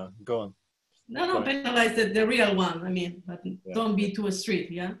 Go on. No, penalize the real one. I mean, but don't be too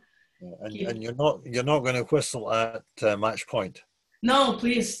strict. Yeah. And you're not going to whistle at match point. No,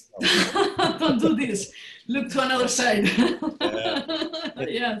 please don't do this. Look to another side.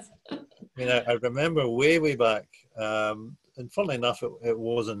 Yes. I mean, I remember way back. And funnily enough, it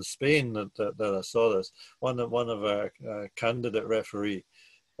was in Spain that I saw this. One of our candidate referee,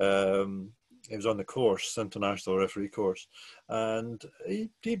 he was on the course, international referee course, and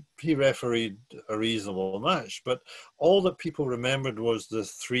he refereed a reasonable match. But all that people remembered was the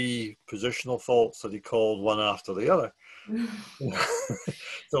 3 positional faults that he called one after the other.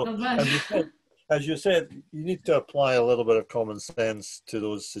 So, as you said, you need to apply a little bit of common sense to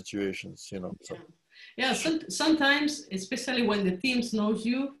those situations, you know. So. Yeah, sometimes, especially when the teams knows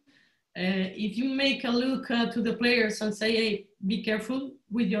you, if you make a look to the players and say, hey, be careful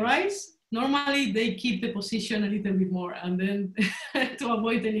with your eyes, normally they keep the position a little bit more, and then to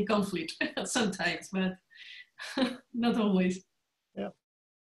avoid any conflict sometimes, but not always. Yeah.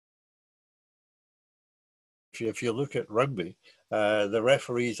 If you look at rugby, the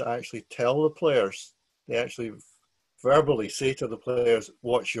referees actually tell the players, they actually verbally say to the players,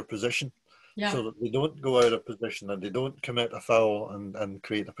 watch your position. Yeah. So that they don't go out of position and they don't commit a foul and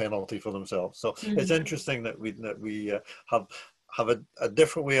create a penalty for themselves. So it's interesting that we have a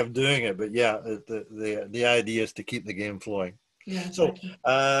different way of doing it, but yeah, the idea is to keep the game flowing. Yeah. So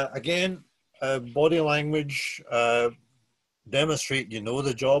again, body language, demonstrate you know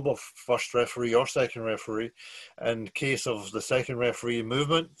the job of first referee or second referee. In case of the second referee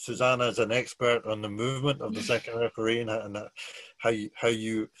movement, Susana is an expert on the movement of the second referee and how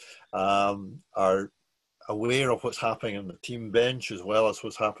you are aware of what's happening on the team bench as well as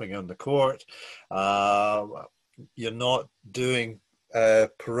what's happening on the court. You're not doing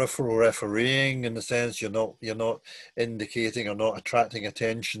peripheral refereeing in the sense you're not indicating or not attracting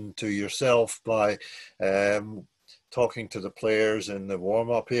attention to yourself by talking to the players in the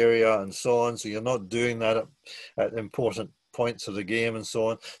warm-up area and so on. So you're not doing that at important points of the game and so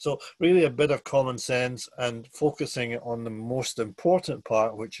on. So really a bit of common sense and focusing on the most important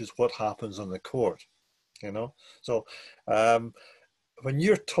part, which is what happens on the court, you know. So when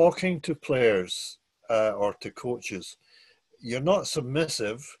you're talking to players or to coaches, you're not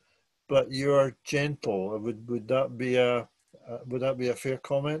submissive, but you're gentle. Would that be a fair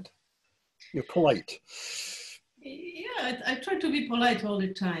comment? You're polite. Yeah, I try to be polite all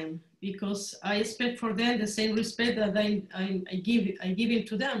the time because I expect for them the same respect that I give it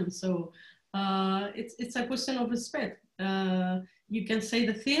to them. So it's a question of respect. You can say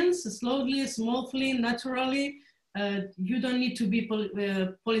the things slowly, smoothly, naturally. You don't need to be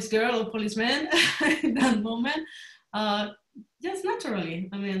police girl or policeman in that moment. Just naturally.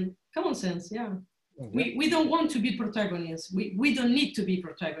 I mean, common sense. Yeah. We don't want to be protagonists. We don't need to be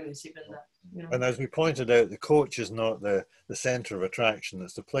protagonists even that. You know? And as we pointed out, the coach is not the center of attraction.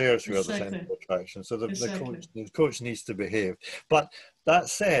 It's the players who are the center of attraction. So the coach needs to behave. But that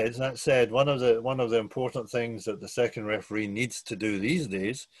said, one of the important things that the second referee needs to do these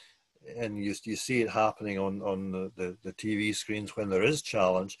days, and you see it happening on the TV screens when there is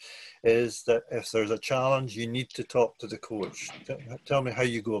challenge, is that if there's a challenge, you need to talk to the coach. Tell me how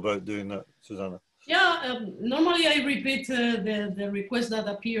you go about doing that, Susana. Yeah, normally I repeat the request that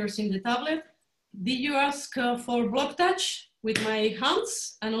appears in the tablet. Did you ask for block touch with my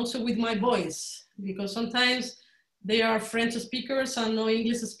hands and also with my voice? Because sometimes they are French speakers and no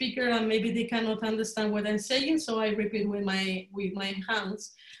English speaker, and maybe they cannot understand what I'm saying. So I repeat with my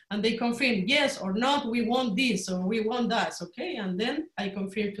hands, and they confirm yes or not. We want this or we want that. Okay, and then I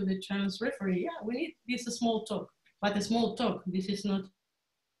confirm to the challenge referee. Yeah, we need this small talk, but a small talk. This is not.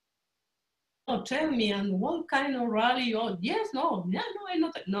 Oh, tell me, and what kind of rally? Oh, yes, no, yeah, no, I'm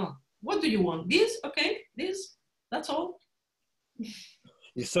not. No, what do you want? This, okay, this. That's all.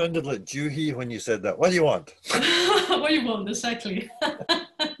 You sounded like Juhi when you said that. What do you want? What do you want, exactly.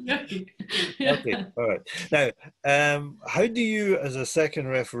 Okay. Yeah. Okay, all right. Now, how do you, as a second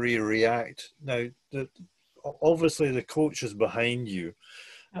referee, react? Now, obviously the coach is behind you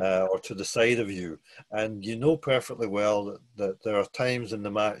or to the side of you, and you know perfectly well that there are times in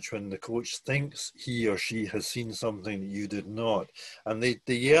the match when the coach thinks he or she has seen something that you did not, and they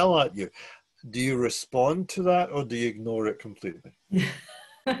yell at you. Do you respond to that or do you ignore it completely?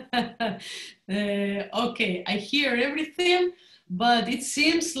 Okay, I hear everything, but it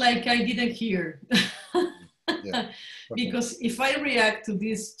seems like I didn't hear. Yeah. Because if I react to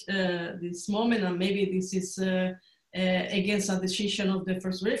this moment, and maybe this is against a decision of the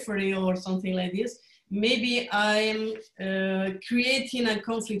first referee or something like this, maybe I'm creating a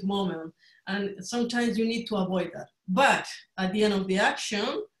conflict moment, and sometimes you need to avoid that. But at the end of the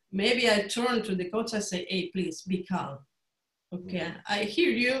action, maybe I turn to the coach and say, "Hey, please be calm. Okay, I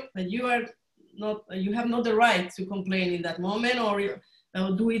hear you, but you have not the right to complain in that moment, or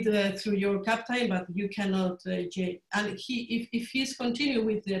do it through your captain, but you cannot." And if he's continue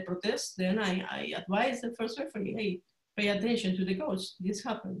with the protest, then I advise the first referee, hey, pay attention to the coach. This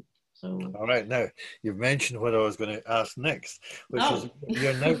happened. So. All right, now you've mentioned what I was going to ask next, which is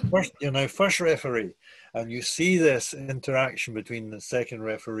you're now first referee, and you see this interaction between the second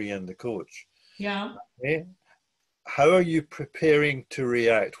referee and the coach. Yeah. Okay. How are you preparing to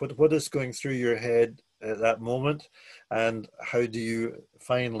react? What is going through your head at that moment, and how do you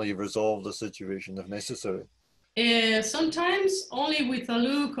finally resolve the situation if necessary? Sometimes only with a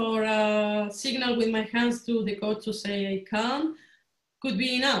look or a signal with my hands to the coach to say calm could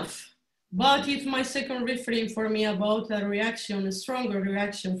be enough. But if my second referee informs me about a stronger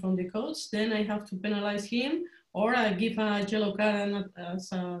reaction from the coach, then I have to penalize him, or I give a yellow card as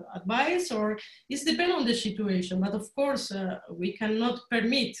advice, or it depends on the situation. But of course, we cannot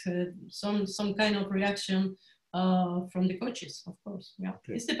permit some kind of reaction from the coaches, of course. Yeah,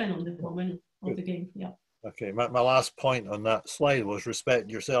 okay. It depends on the moment of the game. Yeah. Okay, my last point on that slide was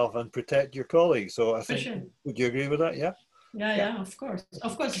respect yourself and protect your colleagues. So I think, would you agree with that? Yeah. Yeah, of course,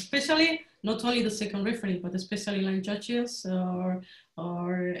 especially not only the second referee, but especially line judges or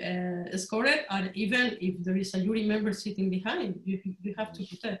scorer, and even if there is a jury member sitting behind, you have to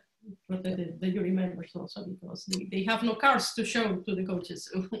protect the jury members also, because they have no cards to show to the coaches.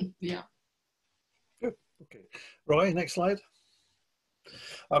 Yeah. Good. Okay, Roy, next slide.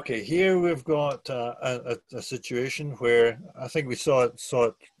 Okay, here we've got a situation where I think we saw it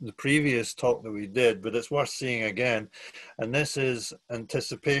the previous talk that we did, but it's worth seeing again. And this is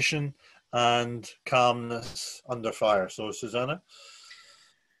anticipation and calmness under fire. So, Susana?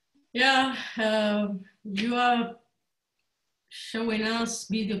 Yeah, you are showing us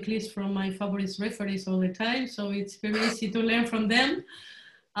video clips from my favorite referees all the time, so it's very easy to learn from them.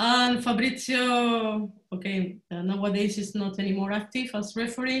 And Fabrizio, okay, nowadays is not anymore active as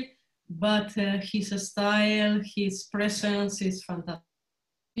referee, but his style, his presence is fantastic.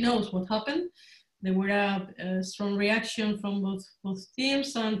 He knows what happened. There were a strong reaction from both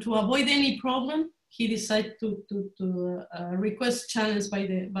teams, and to avoid any problem, he decided to request challenge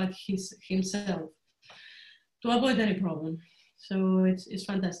by himself to avoid any problem. So it's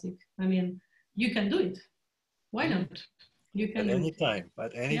fantastic. I mean, you can do it. Why not? You can At do any it. time,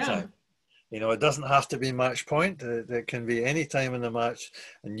 at any Yeah. time. You know, it doesn't have to be match point. It can be any time in the match,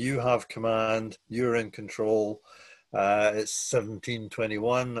 and you have command. You're in control. It's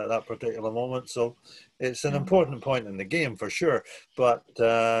 17-21 at that particular moment, so it's an important point in the game for sure. But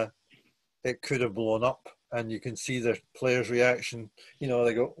it could have blown up, and you can see the players' reaction. You know,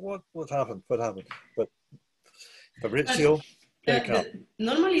 they go, "What happened? What happened?" But Fabrizio,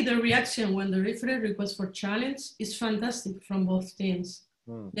 normally the reaction when the referee requests for challenge is fantastic from both teams.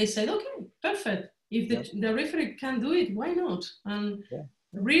 They said, okay, perfect. If the referee can do it, why not? And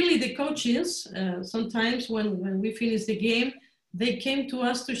really the coaches, sometimes when we finish the game, they came to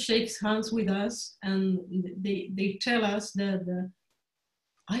us to shake hands with us, and they tell us that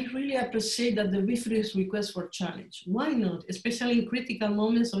I really appreciate that the referees request for challenge. Why not? Especially in critical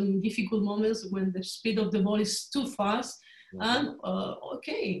moments or in difficult moments when the speed of the ball is too fast. And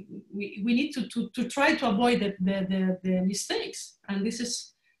okay, we need to try to avoid the mistakes. And this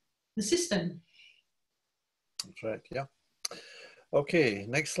is the system. That's right, yeah. Okay,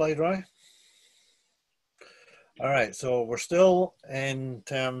 next slide, Rai. All right, so we're still in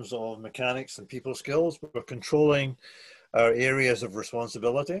terms of mechanics and people skills. We're controlling our areas of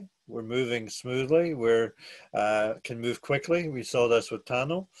responsibility. We're moving smoothly. We're can move quickly. We saw this with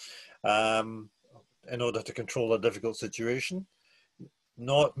Tano in order to control a difficult situation.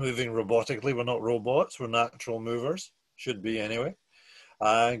 Not moving robotically. We're not robots. We're natural movers. Should be anyway.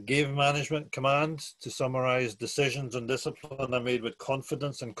 Gave management commands to summarize decisions and discipline are made with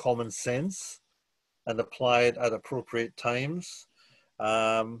confidence and common sense and applied at appropriate times.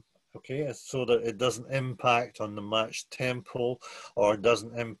 Okay, so that it doesn't impact on the match tempo or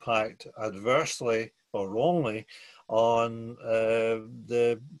doesn't impact adversely or wrongly on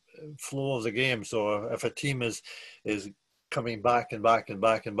the flow of the game. So if a team is coming back and back and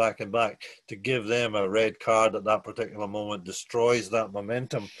back and back and back, to give them a red card at that particular moment destroys that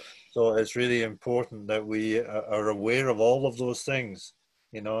momentum. So it's really important that we are aware of all of those things,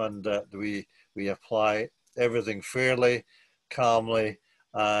 you know, and that we apply everything fairly, calmly,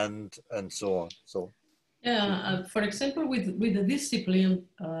 and so on. So yeah, for example, with the discipline,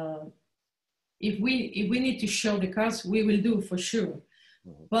 if we need to show the cards, we will do for sure.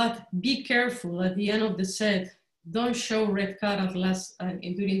 But be careful at the end of the set. Don't show red card at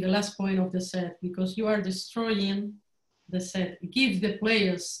during the last point of the set, because you are destroying the set. Give the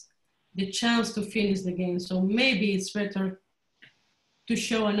players the chance to finish the game. So maybe it's better to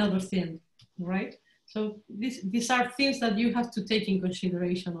show another thing, right? So these are things that you have to take in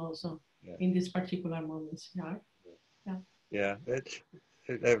consideration also in these particular moments, right? Yeah,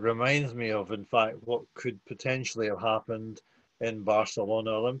 it reminds me of, in fact, what could potentially have happened in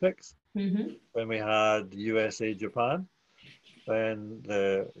Barcelona Olympics when we had USA Japan, when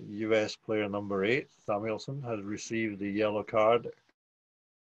the US player number 8, Samuelson, had received the yellow card.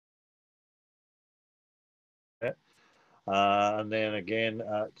 And then again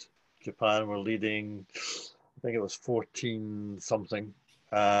at Japan, we're leading, I think it was 14 something,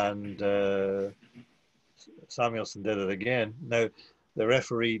 and Samuelson did it again. Now, the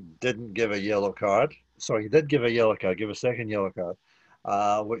referee didn't give a yellow card. Sorry, he did give a yellow card, give a second yellow card,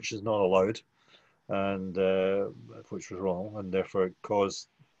 which is not allowed, and which was wrong, and therefore it caused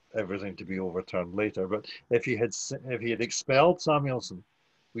everything to be overturned later. But if he had expelled Samuelson,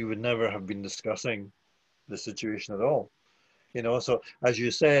 we would never have been discussing the situation at all. You know, so as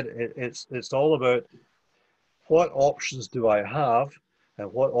you said, it's all about what options do I have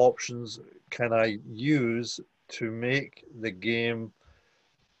and what options can I use to make the game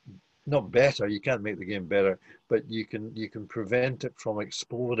not better. You can't make the game better, but you can prevent it from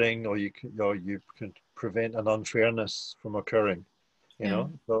exploding, or you can prevent an unfairness from occurring. You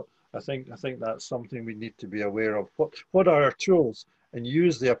know, so I think that's something we need to be aware of. What are our tools, and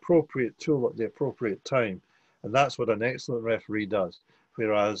use the appropriate tool at the appropriate time, and that's what an excellent referee does.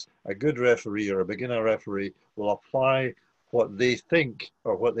 Whereas a good referee or a beginner referee will apply what they think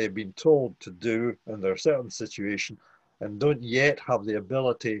or what they've been told to do in their certain situation, and don't yet have the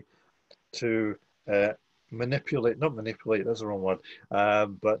ability to not manipulate, that's the wrong word,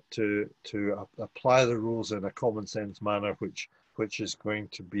 but to apply the rules in a common sense manner, which is going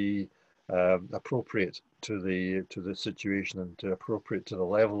to be appropriate to the situation and appropriate to the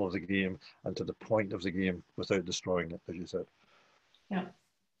level of the game and to the point of the game without destroying it, as you said. Yeah,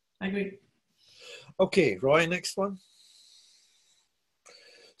 I agree. Okay, Roy, next one.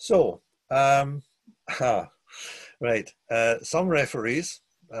 So, right, some referees,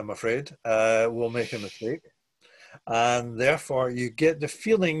 I'm afraid, will make a mistake, and therefore you get the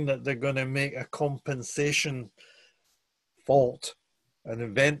feeling that they're going to make a compensation fault and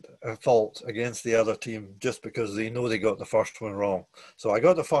invent a fault against the other team just because they know they got the first one wrong. So I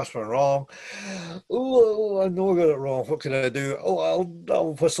got the first one wrong. Oh, I know I got it wrong. What can I do? Oh,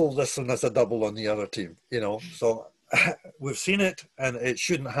 I'll whistle this and that's a double on the other team, you know. So we've seen it and it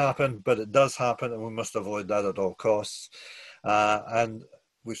shouldn't happen, but it does happen and we must avoid that at all costs. And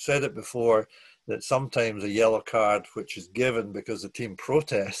we've said it before that sometimes a yellow card, which is given because the team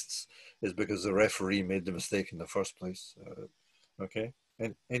protests, is because the referee made the mistake in the first place. Okay.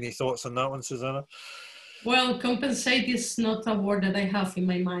 Any thoughts on that one, Susana? Well, compensate is not a word that I have in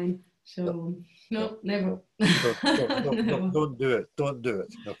my mind. So no, never. Don't do it. Don't do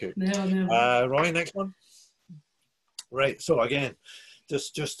it. Okay. Never. Roy, next one. Right. So again,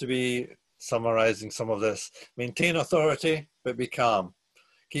 just to be summarizing some of this, maintain authority, but be calm.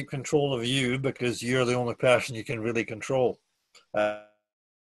 Keep control of you because you're the only person you can really control.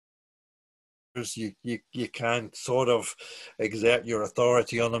 You can sort of exert your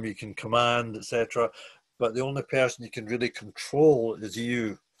authority on them, you can command, etc. But the only person you can really control is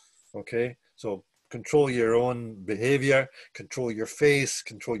you. Okay, so control your own behavior, control your face,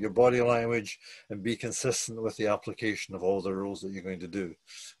 control your body language, and be consistent with the application of all the rules that you're going to do.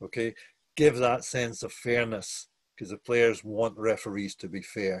 Okay, give that sense of fairness because the players want referees to be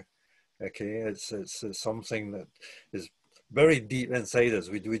fair. Okay, it's something that is very deep inside us.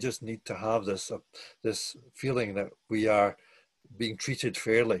 We just need to have this feeling that we are being treated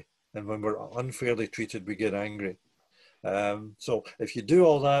fairly, and when we're unfairly treated, we get angry. So if you do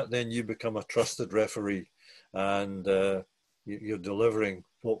all that, then you become a trusted referee, and you're delivering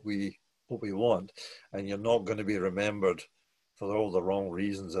what we want, and you're not going to be remembered for all the wrong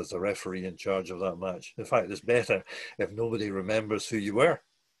reasons as the referee in charge of that match. In fact, it's better if nobody remembers who you were.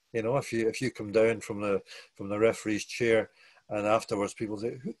 You know, if you come down from the referee's chair and afterwards people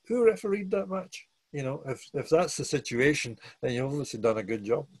say, who refereed that match? You know, if that's the situation, then you've obviously done a good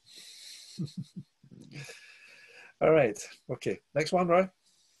job. All right. Okay. Next one, Roy.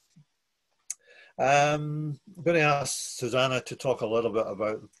 I'm going to ask Susana to talk a little bit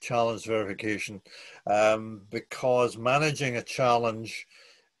about challenge verification because managing a challenge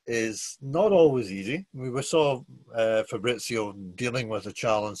is not always easy. We saw Fabrizio dealing with a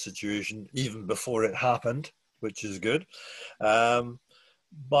challenge situation even before it happened, which is good.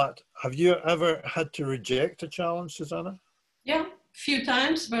 But have you ever had to reject a challenge, Susana? Yeah, few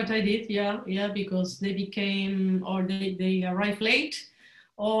times, but I did, yeah, because they became, or they arrive late,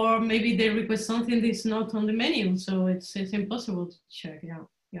 or maybe they request something that's not on the menu, so it's impossible to check.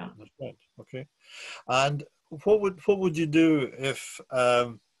 Yeah. That's right. Okay. And what would you do if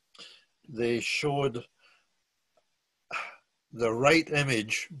they showed the right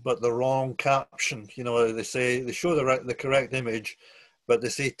image but the wrong caption? You know, they show the correct image, but they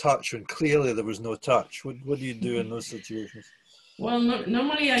say touch when clearly there was no touch. What do you do in those situations? Well,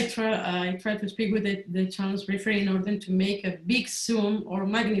 normally I try to speak with the challenge referee in order to make a big zoom or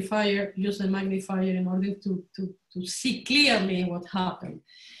magnifier, use a magnifier in order to see clearly what happened.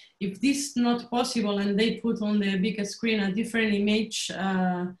 If this is not possible and they put on the big screen a different image,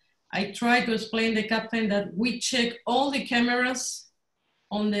 I try to explain the captain that we check all the cameras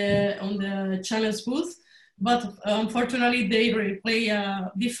on the challenge booth, but unfortunately they replay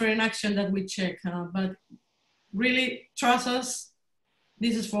a different action that we check. But really trust us.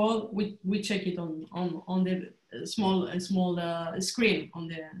 This is for all. We check it on the small screen on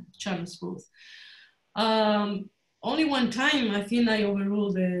the challenge booth. Only one time I think I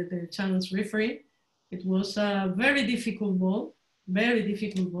overruled the challenge referee. It was a very difficult ball.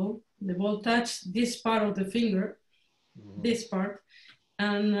 The ball touched this part of the finger, this part,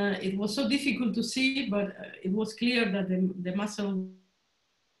 and it was so difficult to see, but it was clear that the muscle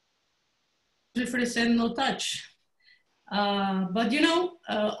referee said no touch. But you know,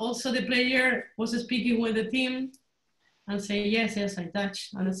 also the player was speaking with the team and say, yes, I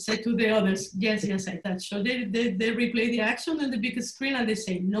touch. And I said to the others, yes, I touch. So they replay the action on the big screen and they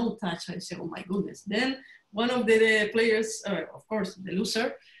say, no touch. I say, oh my goodness. Then one of the players, of course, the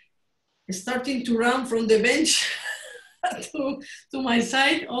loser, is starting to run from the bench to my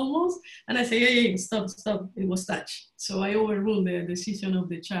side almost. And I say, hey, stop, it was touch. So I overruled the decision of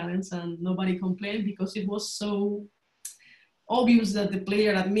the challenge and nobody complained because it was so obvious that the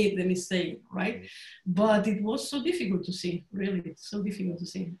player admit the mistake, right? But it was so difficult to see, really, so difficult to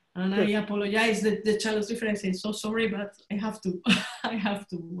see. And I apologize that the challenge difference. I'm so sorry, but I have to. I have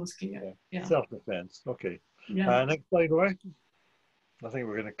to. Was clear. Yeah. Self-defense. Okay. Yeah. Next slide, Roy. I think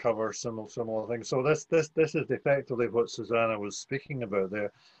we're going to cover similar things. So this is effectively what Susana was speaking about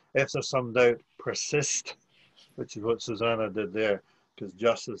there. If there's some doubt, persist, which is what Susana did there, because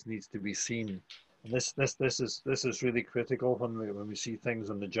justice needs to be seen. And this is really critical when we see things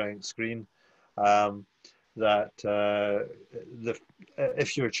on the giant screen. If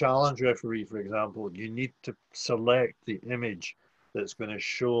you're a challenge referee, for example, you need to select the image that's going to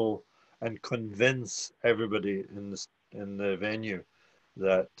show and convince everybody in the venue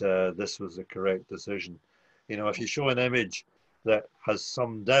that this was the correct decision. You know, if you show an image that has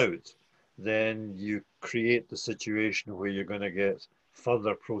some doubt, then you create the situation where you're going to get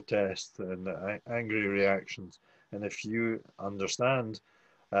further protests and angry reactions. And if you understand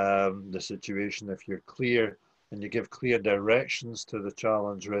the situation, if you're clear and you give clear directions to the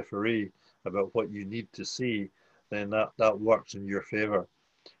challenge referee about what you need to see, then that works in your favor.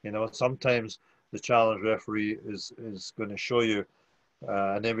 You know, sometimes the challenge referee is going to show you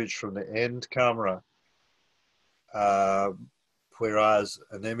an image from the end camera, whereas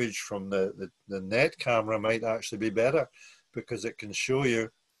an image from the net camera might actually be better, because it can show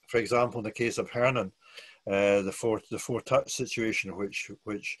you, for example, in the case of Hernan, the four touch situation, which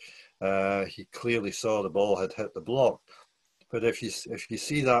he clearly saw the ball had hit the block. But if you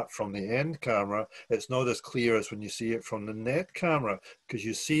see that from the end camera, it's not as clear as when you see it from the net camera, because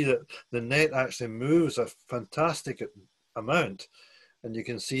you see that the net actually moves a fantastic amount, and you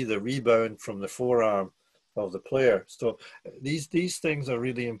can see the rebound from the forearm of the player. So these things are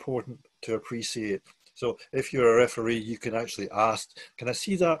really important to appreciate. So if you're a referee, you can actually ask, can I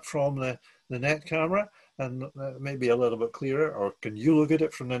see that from the net camera? And maybe a little bit clearer, or can you look at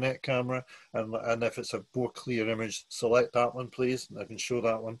it from the net camera? And if it's a more clear image, select that one, please. I can show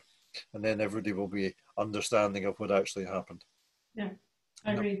that one. And then everybody will be understanding of what actually happened. Yeah,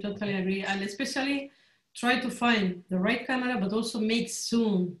 I agree, totally agree. And especially try to find the right camera, but also make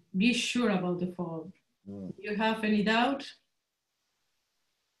zoom. Be sure about the fault. If you have any doubt,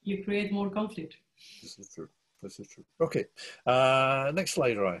 you create more conflict. This is true. This is true. Okay, next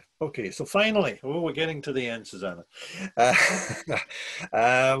slide, Roy. Okay, so finally, we're getting to the end, Susana.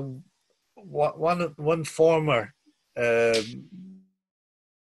 One former of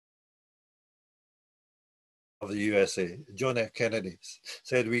the USA, John F. Kennedy,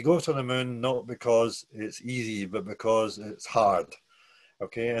 said, "We go to the moon not because it's easy, but because it's hard."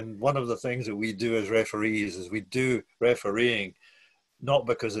 Okay, and one of the things that we do as referees is we do refereeing not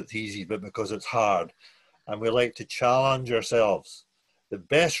because it's easy, but because it's hard. And we like to challenge ourselves. The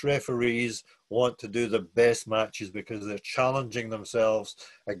best referees want to do the best matches because they're challenging themselves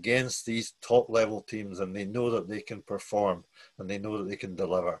against these top level teams, and they know that they can perform and they know that they can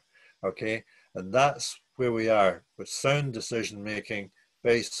deliver. Okay, and that's where we are with sound decision making,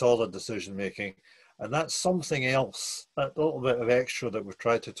 very solid decision making. And that's something else, that little bit of extra that we've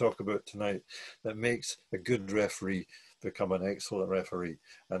tried to talk about tonight, that makes a good referee become an excellent referee.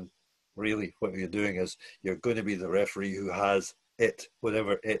 And really what you're doing is you're going to be the referee who has it,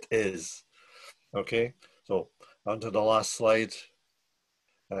 whatever it is. Okay, so on to the last slide.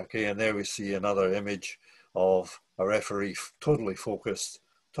 Okay, and there we see another image of a referee totally focused,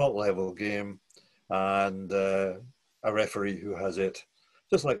 top level game, and a referee who has it,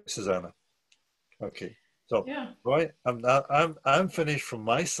 just like Susana. Okay, so yeah. Right, I'm finished from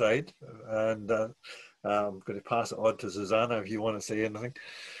my side, and I'm going to pass it on to Susana if you want to say anything.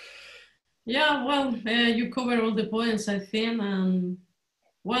 Yeah, well, you cover all the points, I think, and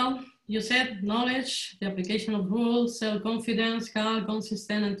well, you said knowledge, the application of rules, self-confidence, calm,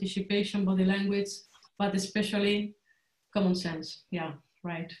 consistent anticipation, body language, but especially common sense. Yeah,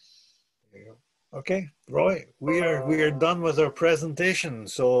 right. There you go. Okay, Roy, we are done with our presentation.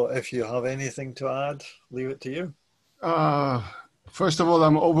 So if you have anything to add, leave it to you. First of all,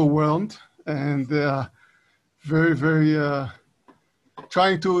 I'm overwhelmed and very, very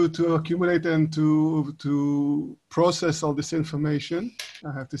trying to accumulate and to process all this information.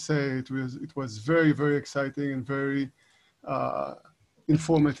 I have to say it was very, very exciting and very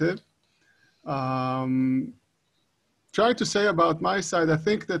informative. Trying to say about my side, I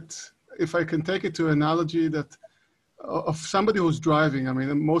think that if I can take it to an analogy that of somebody who's driving, I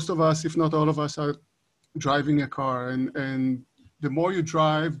mean, most of us, if not all of us, are driving a car, and the more you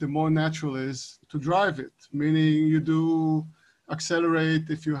drive, the more natural it is to drive it, meaning you do accelerate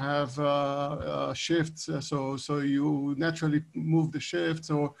if you have shifts, so you naturally move the shifts,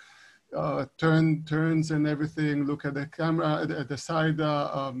 or turns and everything, look at the camera, at the side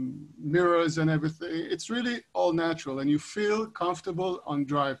mirrors and everything. It's really all natural and you feel comfortable on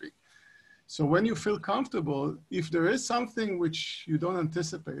driving. So when you feel comfortable, if there is something which you don't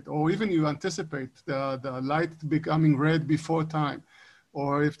anticipate, or even you anticipate the light becoming red before time,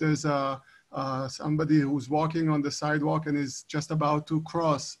 or if there's somebody who's walking on the sidewalk and is just about to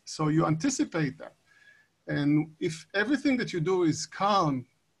cross, so you anticipate that. And if everything that you do is calm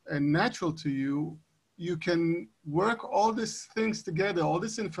and natural to you, you can work all these things together, all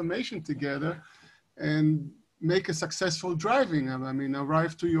this information together, and make a successful driving. I mean,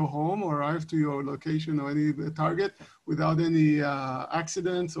 arrive to your home or arrive to your location or any target without any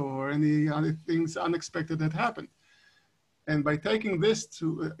accidents or any other things unexpected that happen. And by taking this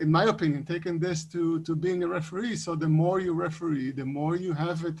to, in my opinion, taking this to being a referee, so the more you referee, the more you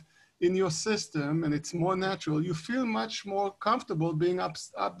have it in your system and it's more natural, you feel much more comfortable being up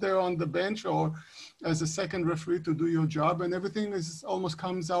there on the bench or as a second referee to do your job, and everything is almost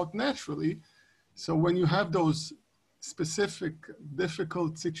comes out naturally. So when you have those specific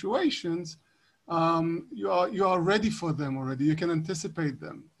difficult situations, you are ready for them already. You can anticipate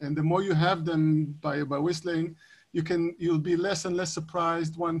them, and the more you have them by whistling, you'll be less and less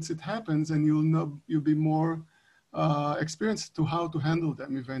surprised once it happens, and you'll be more experienced to how to handle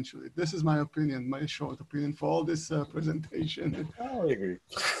them eventually. This is my opinion, my short opinion for all this presentation. Oh, I agree.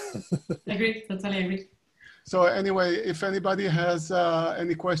 Agree, totally agree. So anyway, if anybody has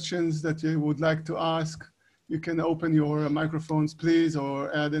any questions that you would like to ask, you can open your microphones, please,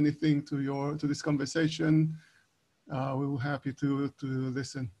 or add anything to this conversation. We will be happy to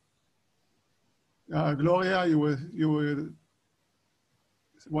listen. Gloria, you were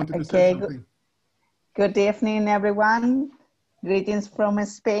wanted to say something. Good evening, everyone. Greetings from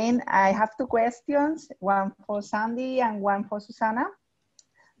Spain. I have two questions, one for Sandy and one for Susana.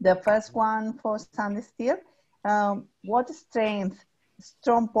 The first one for Sandy still. What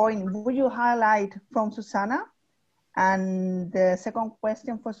strong point would you highlight from Susana? And the second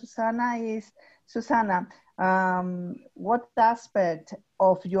question for Susana is, Susana, what aspect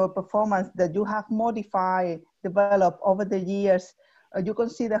of your performance that you have modified, developed over the years, you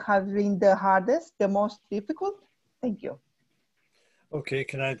consider have been the hardest, the most difficult? Thank you. Okay,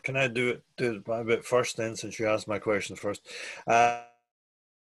 can I do my bit first then, since you asked my question first?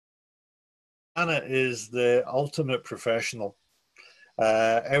 Anna is the ultimate professional.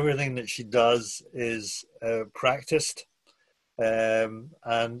 Everything that she does is practiced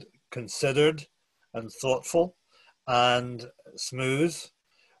and considered and thoughtful and smooth,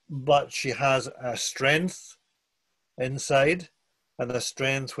 but she has a strength inside and a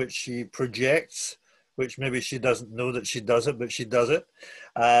strength which she projects, which maybe she doesn't know that she does it, but she does it.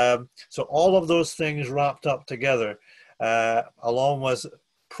 So all of those things wrapped up together, along with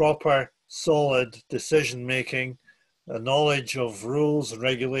proper, solid decision-making, a knowledge of rules and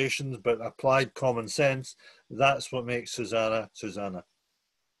regulations, but applied common sense, that's what makes Susana, Susana.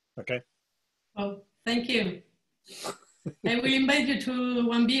 Okay? Oh, thank you. I will invite you to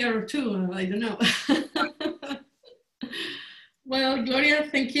one beer or two, I don't know. Well, Gloria,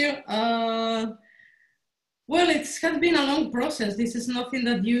 thank you. Well, it has been a long process. This is nothing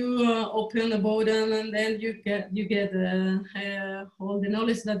that you open a button and then you get all the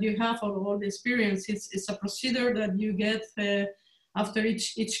knowledge that you have or all the experience. It's a procedure that you get after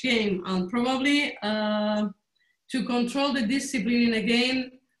each game, and probably to control the discipline in a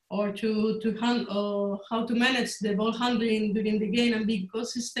game, or how to manage the ball handling during the game and be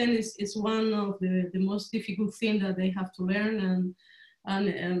consistent is one of the most difficult things that they have to learn. And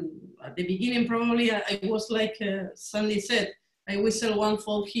at the beginning, probably I was like Sandy said, I whistle one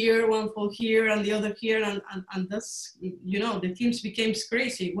fall here, and the other here, and that's, you know, the teams became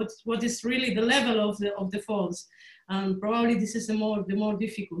crazy. What is really the level of the falls? And probably this is the more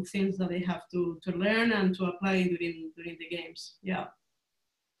difficult things that they have to learn and to apply during the games. Yeah.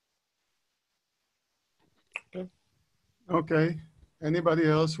 Okay. Anybody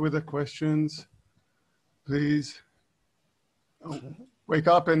else with the questions? Please. Oh, wake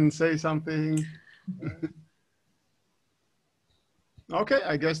up and say something. Okay,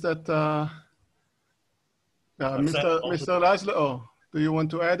 I guess that Mr. Laszlo, do you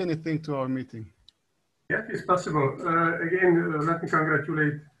want to add anything to our meeting? Yes, it's possible. Again, let me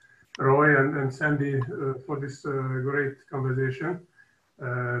congratulate Roy and Sandy for this great conversation,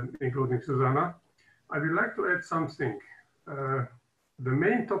 including Susana. I would like to add something. The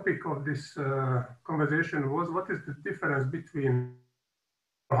main topic of this conversation was what is the difference between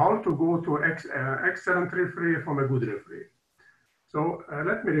how to go to excellent referee from a good referee. So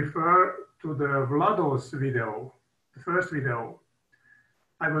let me refer to the Vlado's video, the first video.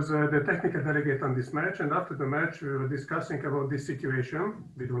 I was the technical delegate on this match, and after the match, we were discussing about this situation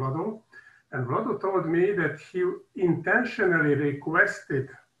with Vlado. And Vlado told me that he intentionally requested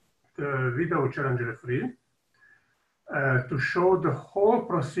the video challenge referee to show the whole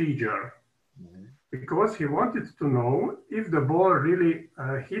procedure, because he wanted to know if the ball really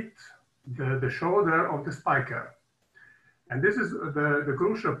hit the shoulder of the spiker. And this is the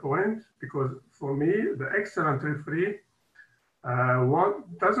crucial point, because for me, the excellent referee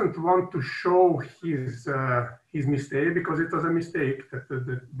doesn't want to show his mistake, because it was a mistake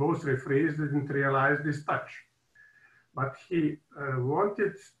that both referees didn't realize this touch. But he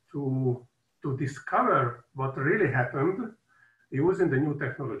wanted to discover what really happened using the new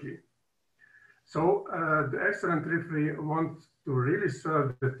technology. So the excellent referee wants to really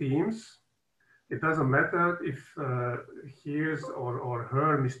serve the teams. It doesn't matter if his or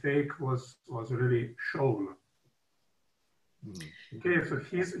her mistake was really shown. Okay, so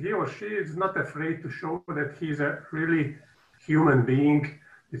he or she is not afraid to show that he's a really human being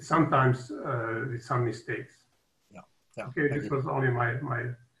with sometimes with some mistakes. Yeah. Okay, this was only my.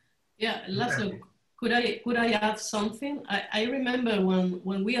 Yeah, Laszlo, could I add something? I remember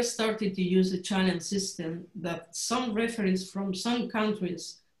when we started to use the challenge system, that some referees from some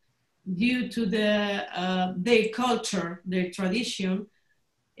countries, due to their culture, their tradition,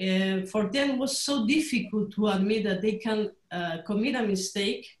 for them it was so difficult to admit that they can commit a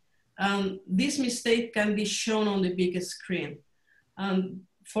mistake. This mistake can be shown on the big screen.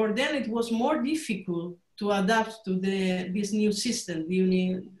 For them, it was more difficult to adapt to this new system,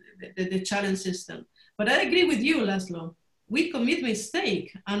 the challenge system. But I agree with you, Laszlo. We commit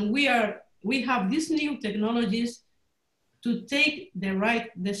mistake, and we have these new technologies to take the right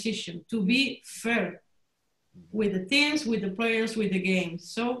decision, to be fair with the teams, with the players, with the game.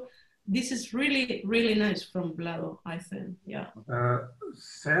 So this is really, really nice from Vlado, I think, yeah.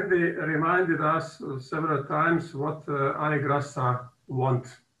 Sandy reminded us several times what Ari Grassa wants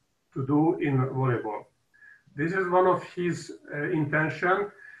to do in volleyball. This is one of his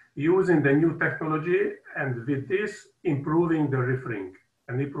intention, using the new technology, and with this, improving the refereeing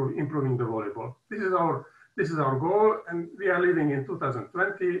and improving the volleyball. This is our goal, and we are living in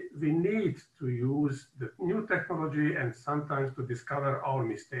 2020. We need to use the new technology and sometimes to discover our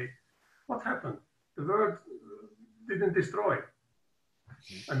mistake. What happened? The world didn't destroy.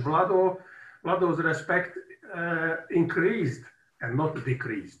 And Vlado's respect increased and not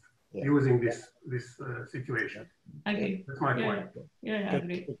decreased, using this situation. Okay. That's my point. Yeah, I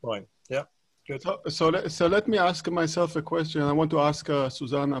agree. Good point. Yeah. Good. So let me ask myself a question. I want to ask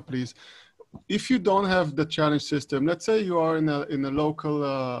Susana, please. If you don't have the challenge system, let's say you are in a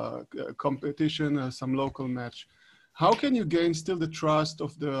local competition, some local match, how can you gain still the trust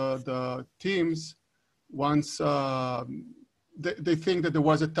of the teams once they think that there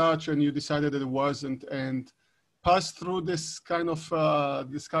was a touch and you decided that it wasn't, and pass through this kind of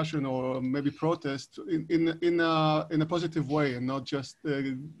discussion or maybe protest in a positive way, and not just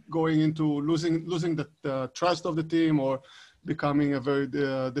going into losing the trust of the team or becoming a very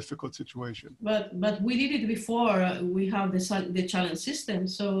difficult situation? But we did it before. We have the challenge system,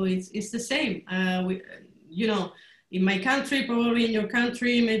 so it's the same. You know, in my country, probably in your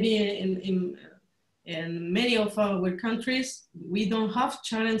country, maybe in many of our countries, we don't have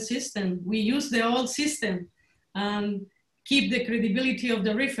challenge system. We use the old system and keep the credibility of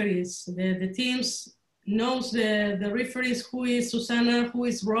the referees. The teams knows the referees, who is Susana, who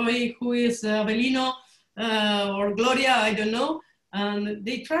is Roy, who is Avelino, or Gloria, I don't know. And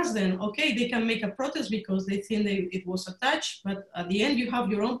they trust them. Okay, they can make a protest because they think it was a touch, but at the end you have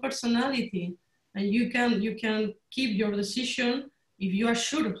your own personality, and you can keep your decision if you are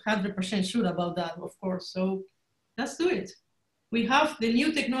sure, 100% sure about that, of course. So let's do it. We have the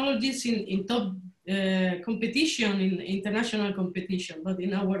new technologies in top competition, in international competition, but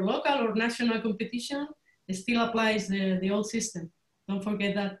in our local or national competition, it still applies the old system. Don't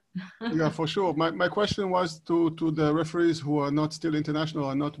forget that. Yeah, for sure. My question was to the referees who are not still international,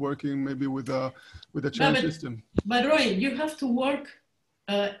 are not working maybe with the challenge system. But Roy, you have to work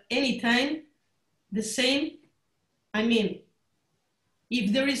anytime the same. I mean,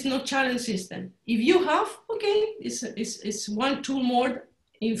 if there is no challenge system, if you have, okay, it's one tool more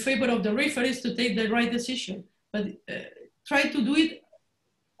in favor of the referees to take the right decision. But try to do it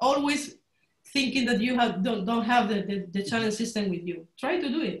always thinking that you don't have the challenge system with you. Try to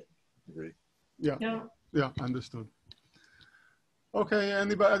do it. Agree. Yeah, understood. Okay,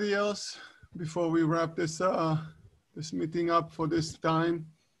 anybody else before we wrap this meeting up for this time?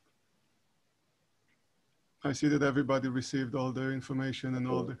 I see that everybody received all the information and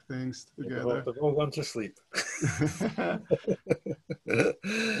all the things together. They've all gone to sleep.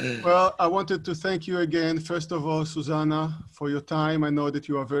 Well, I wanted to thank you again, first of all, Susana, for your time. I know that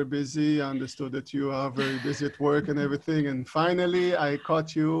you are very busy. I understood that you are very busy at work and everything. And finally, I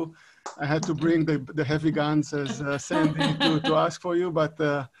caught you. I had to bring the heavy guns as Sandy to ask for you, but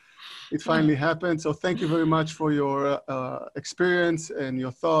it finally happened. So thank you very much for your experience and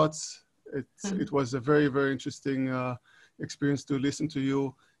your thoughts. It was a very, very interesting experience to listen to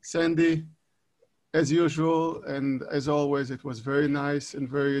you. Sandy, as usual, and as always, it was very nice and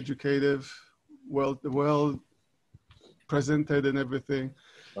very educative, well presented and everything.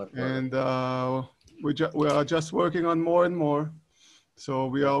 And we are just working on more and more. So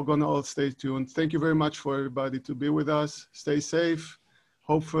we are going to all stay tuned. Thank you very much for everybody to be with us. Stay safe.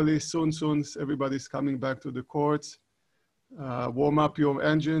 Hopefully soon, everybody's coming back to the courts. Warm up your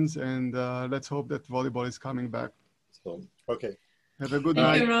engines, and let's hope that volleyball is coming back. So, okay. Have a good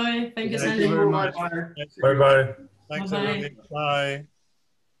night. Thank you, Roy. Thank you, Thank Sandy. you very much. Bye. Bye-bye. Thanks, Bye-bye. everybody. Bye.